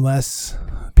happen unless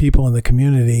people in the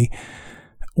community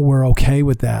were okay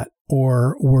with that,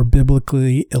 or were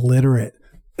biblically illiterate,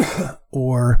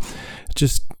 or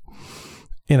just,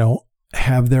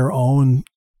 have their own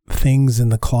things in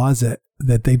the closet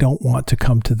that they don't want to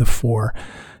come to the fore.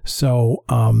 So,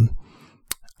 I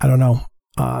don't know.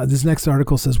 This next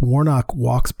article says Warnock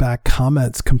walks back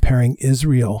comments comparing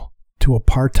Israel to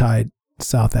apartheid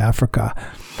South Africa.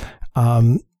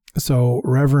 So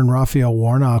Reverend Raphael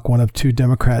Warnock, one of two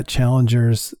Democrat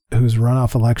challengers whose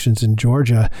runoff elections in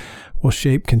Georgia will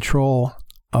shape control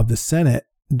of the Senate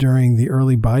during the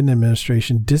early Biden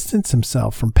administration, distanced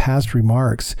himself from past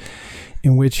remarks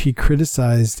in which he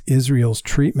criticized Israel's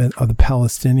treatment of the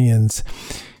Palestinians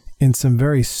in some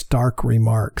very stark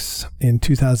remarks. In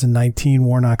 2019,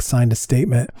 Warnock signed a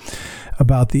statement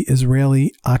about the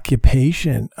Israeli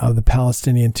occupation of the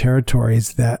Palestinian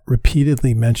territories that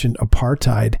repeatedly mentioned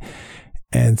apartheid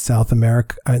and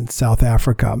South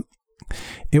Africa.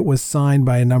 It was signed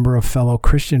by a number of fellow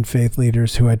Christian faith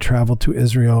leaders who had traveled to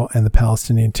Israel and the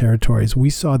Palestinian territories.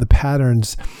 We saw the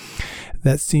patterns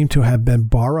that seem to have been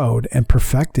borrowed and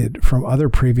perfected from other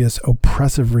previous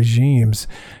oppressive regimes.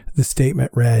 The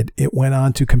statement read, it went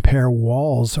on to compare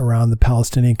walls around the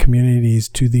Palestinian communities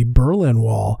to the Berlin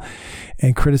Wall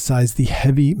and criticized the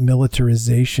heavy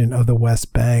militarization of the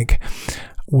West Bank,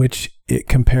 which it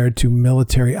compared to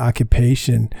military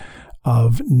occupation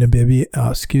of Namibia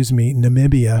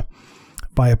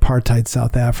by apartheid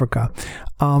South Africa.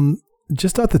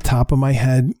 Just off the top of my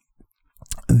head,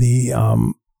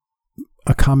 a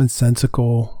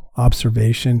commonsensical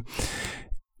observation.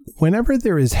 Whenever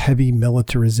there is heavy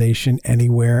militarization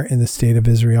anywhere in the state of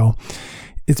Israel,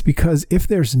 it's because if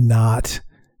there's not,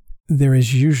 there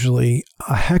is usually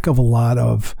a heck of a lot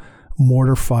of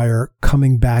mortar fire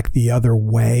coming back the other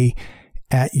way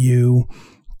at you,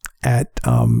 at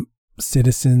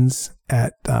citizens,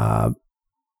 at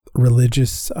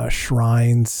religious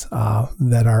shrines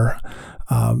that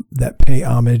pay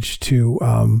homage to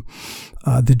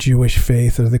the Jewish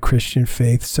faith or the Christian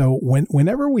faith. So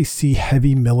whenever we see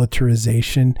heavy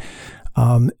militarization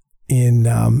in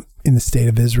the state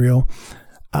of Israel,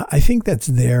 I think that's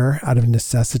there out of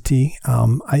necessity.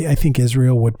 I think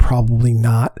Israel would probably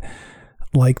not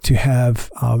like to have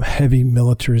heavy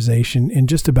militarization in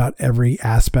just about every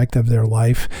aspect of their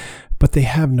life, but they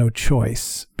have no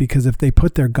choice, because if they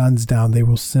put their guns down, they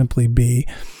will simply be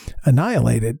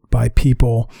annihilated by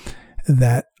people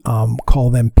that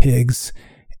call them pigs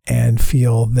and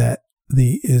feel that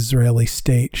the Israeli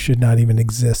state should not even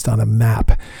exist on a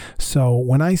map. So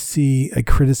when I see a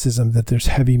criticism that there's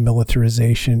heavy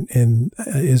militarization in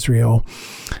Israel,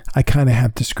 I kind of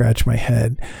have to scratch my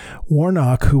head.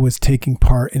 Warnock, who was taking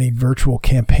part in a virtual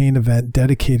campaign event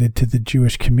dedicated to the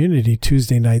Jewish community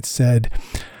Tuesday night, said,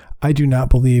 I do not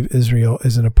believe Israel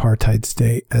is an apartheid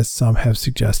state, as some have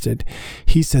suggested.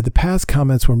 He said the past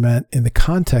comments were meant in the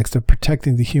context of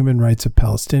protecting the human rights of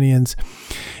Palestinians,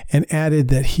 and added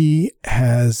that he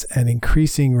has an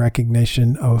increasing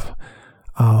recognition of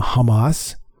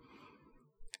Hamas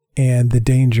and the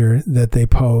danger that they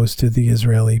pose to the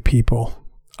Israeli people.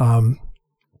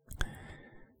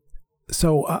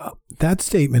 So that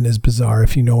statement is bizarre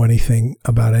if you know anything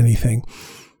about anything.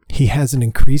 He has an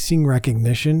increasing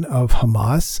recognition of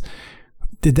Hamas.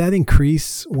 Did that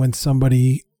increase when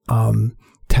somebody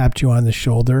tapped you on the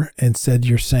shoulder and said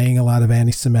you're saying a lot of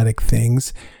anti-Semitic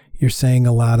things? You're saying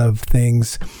a lot of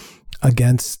things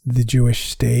against the Jewish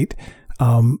state.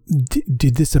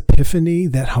 Did this epiphany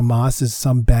that Hamas is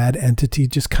some bad entity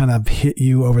just kind of hit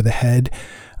you over the head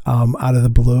out of the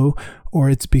blue? Or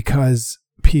it's because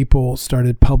people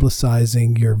started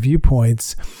publicizing your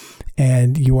viewpoints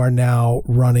and you are now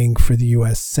running for the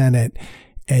U.S. Senate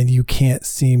and you can't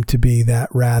seem to be that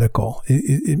radical?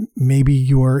 Maybe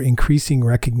your increasing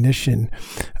recognition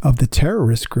of the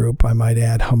terrorist group, I might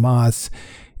add, Hamas,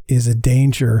 is a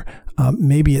danger.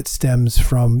 Maybe it stems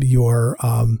from your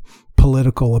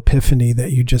political epiphany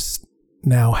that you just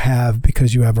now have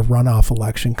because you have a runoff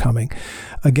election coming.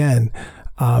 Again,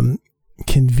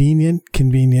 convenient.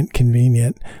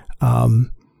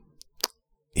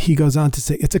 He goes on to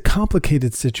say, it's a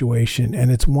complicated situation,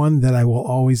 and it's one that I will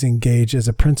always engage as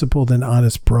a principled and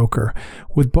honest broker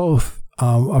with both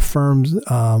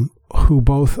who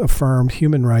both affirm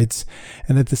human rights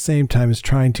and at the same time is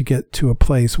trying to get to a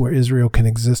place where Israel can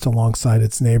exist alongside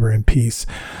its neighbor in peace.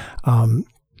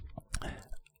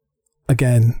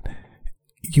 Again,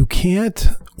 you can't,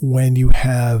 when you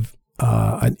have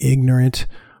an ignorant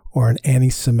or an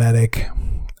anti-Semitic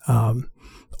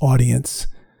audience,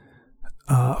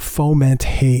 foment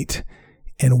hate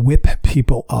and whip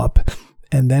people up.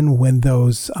 And then when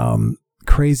those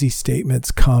crazy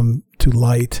statements come to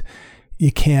light,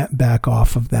 you can't back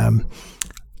off of them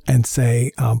and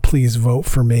say, please vote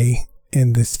for me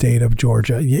in the state of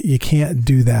Georgia. You can't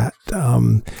do that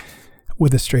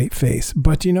with a straight face.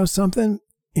 But you know something?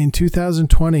 In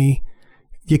 2020,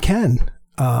 you can.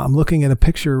 I'm looking at a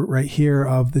picture right here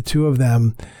of the two of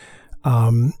them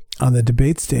on the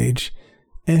debate stage,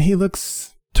 and he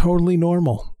looks totally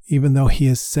normal, even though he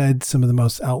has said some of the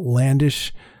most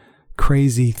outlandish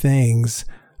crazy things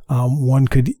one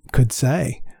could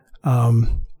say.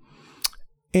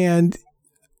 And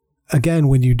again,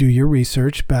 when you do your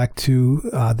research back to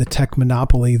the tech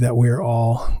monopoly that we're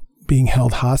all being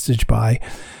held hostage by,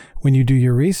 when you do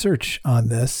your research on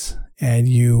this and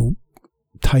you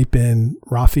type in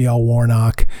Raphael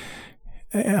Warnock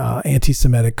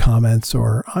anti-Semitic comments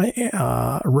or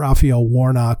Raphael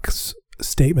Warnock's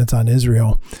statements on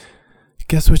Israel,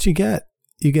 guess what you get?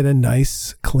 You get a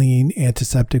nice, clean,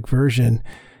 antiseptic version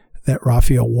that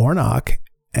Raphael Warnock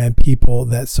and people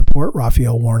that support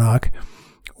Raphael Warnock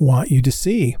want you to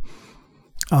see.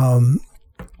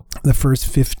 The first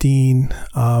 15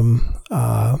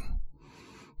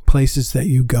 places that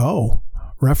you go,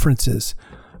 references,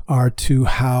 are to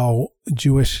how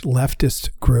Jewish leftist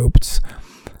groups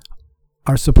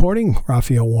are supporting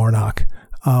Raphael Warnock,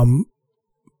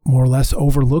 more or less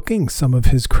overlooking some of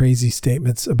his crazy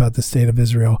statements about the state of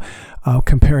Israel,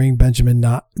 comparing Benjamin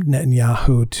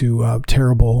Netanyahu to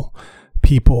terrible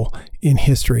people in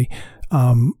history.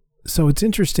 So it's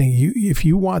interesting. If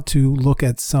you want to look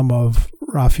at some of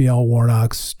Raphael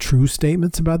Warnock's true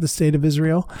statements about the state of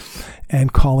Israel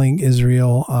and calling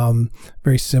Israel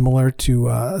very similar to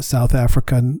a South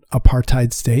African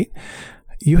apartheid state,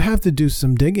 you have to do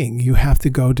some digging. You have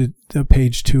to go to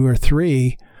page 2 or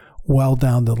 3 well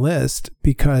down the list,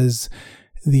 because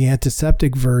the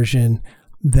antiseptic version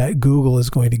that Google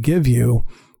is going to give you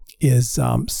is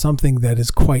something that is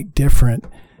quite different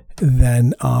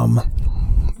than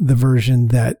the version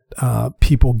that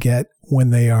people get when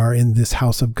they are in this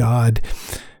house of God,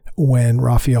 when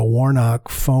Raphael Warnock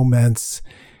foments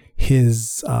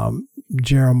his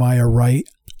Jeremiah Wright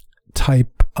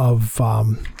type of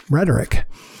rhetoric.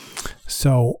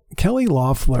 So Kelly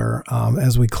Loeffler,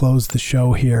 as we close the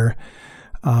show here,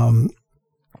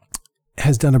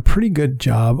 has done a pretty good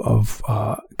job of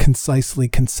concisely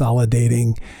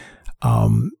consolidating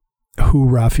who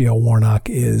Raphael Warnock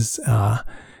is.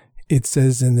 It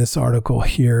says in this article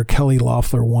here, Kelly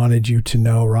Loeffler wanted you to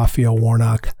know Raphael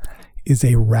Warnock is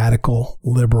a radical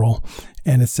liberal.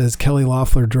 And it says Kelly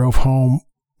Loeffler drove home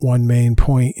one main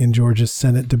point in Georgia's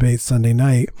Senate debate Sunday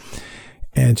night,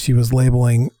 and she was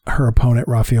labeling her opponent,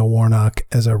 Raphael Warnock,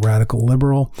 as a radical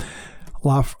liberal.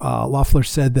 Loeffler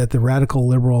said that the radical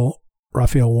liberal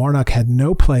Raphael Warnock had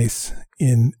no place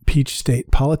in Peach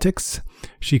State politics.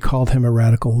 She called him a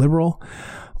radical liberal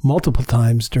multiple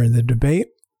times during the debate.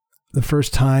 The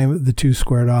first time, the two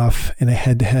squared off in a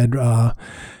head-to-head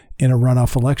in a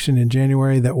runoff election in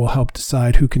January that will help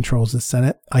decide who controls the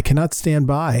Senate. I cannot stand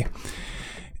by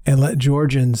and let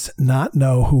Georgians not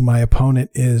know who my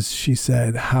opponent is, she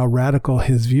said, how radical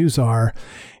his views are,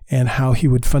 and how he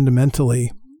would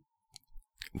fundamentally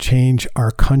change our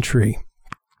country.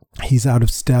 He's out of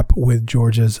step with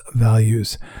Georgia's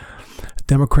values.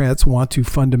 Democrats want to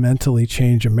fundamentally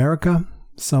change America.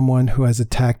 Someone who has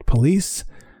attacked police,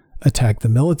 attacked the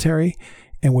military,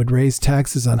 and would raise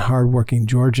taxes on hardworking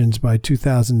Georgians by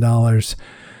 $2,000,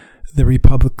 the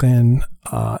Republican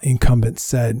incumbent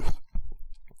said.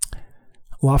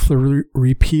 Loeffler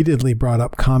repeatedly brought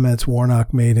up comments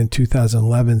Warnock made in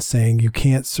 2011 saying you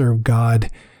can't serve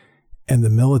God and the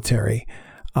military.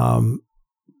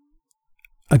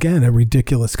 Again, a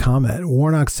ridiculous comment.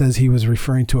 Warnock says he was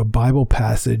referring to a Bible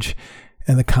passage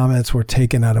and the comments were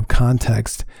taken out of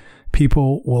context.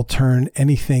 People will turn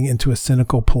anything into a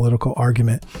cynical political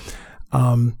argument.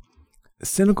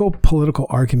 Cynical political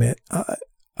argument.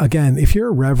 Again, if you're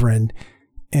a reverend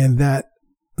and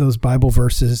those Bible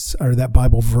verses, or that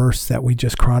Bible verse that we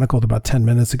just chronicled about 10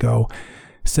 minutes ago,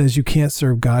 says you can't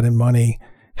serve God and money,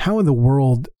 how in the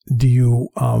world do you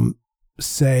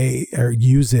say or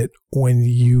use it when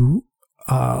you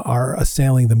are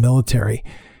assailing the military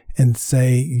and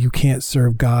say you can't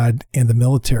serve God and the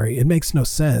military? It makes no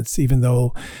sense, even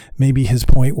though maybe his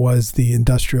point was the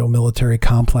industrial military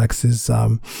complex is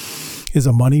a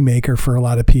moneymaker for a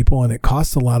lot of people and it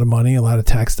costs a lot of money, a lot of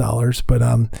tax dollars. But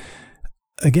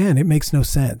again, it makes no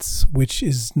sense, which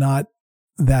is not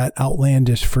that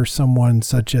outlandish for someone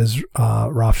such as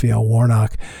Raphael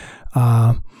Warnock.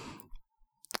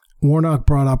 Warnock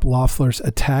brought up Loeffler's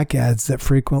attack ads that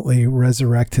frequently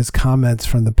resurrect his comments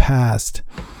from the past.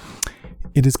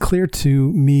 It is clear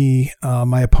to me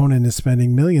my opponent is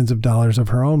spending millions of dollars of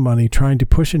her own money trying to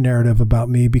push a narrative about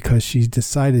me because she's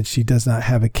decided she does not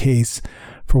have a case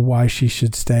for why she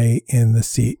should stay in the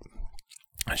seat.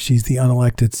 She's the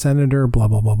unelected senator, blah,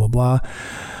 blah, blah, blah, blah.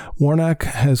 Warnock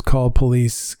has called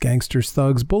police gangsters,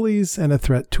 thugs, bullies, and a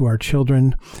threat to our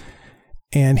children.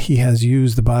 And he has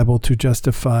used the Bible to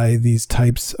justify these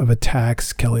types of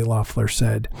attacks, Kelly Loeffler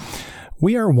said.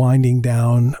 we are winding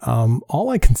down. All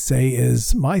I can say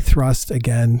is my thrust,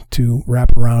 again, to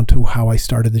wrap around to how I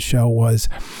started the show, was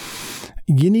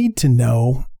you need to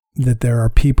know that there are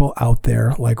people out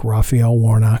there like Raphael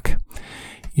Warnock.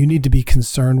 You need to be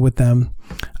concerned with them.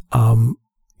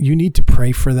 You need to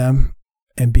pray for them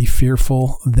and be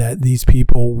fearful that these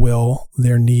people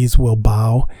their knees will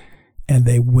bow and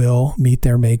they will meet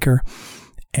their Maker,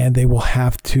 and they will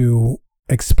have to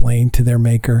explain to their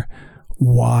Maker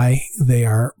why they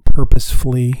are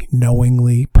purposefully,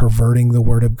 knowingly perverting the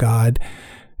Word of God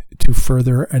to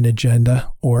further an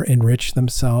agenda or enrich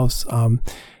themselves.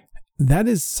 That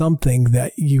is something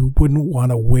that you wouldn't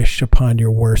want to wish upon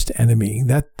your worst enemy.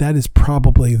 That is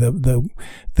probably the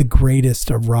greatest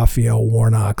of Raphael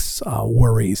Warnock's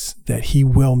worries, that he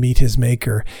will meet his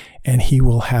Maker and he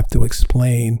will have to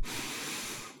explain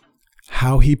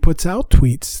how he puts out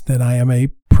tweets that I am a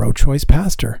pro-choice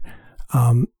pastor.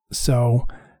 So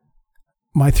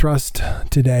my thrust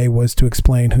today was to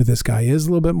explain who this guy is a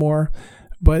little bit more,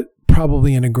 but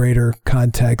probably in a greater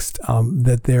context,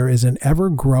 that there is an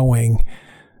ever-growing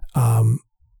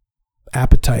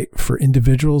appetite for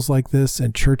individuals like this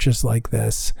and churches like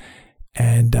this,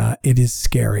 and it is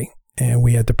scary. And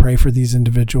we had to pray for these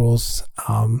individuals.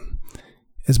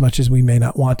 As much as we may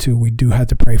not want to, we do have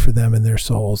to pray for them and their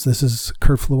souls. This is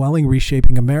Kurt Llewellyn,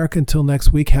 Reshaping America. Until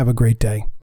next week, have a great day.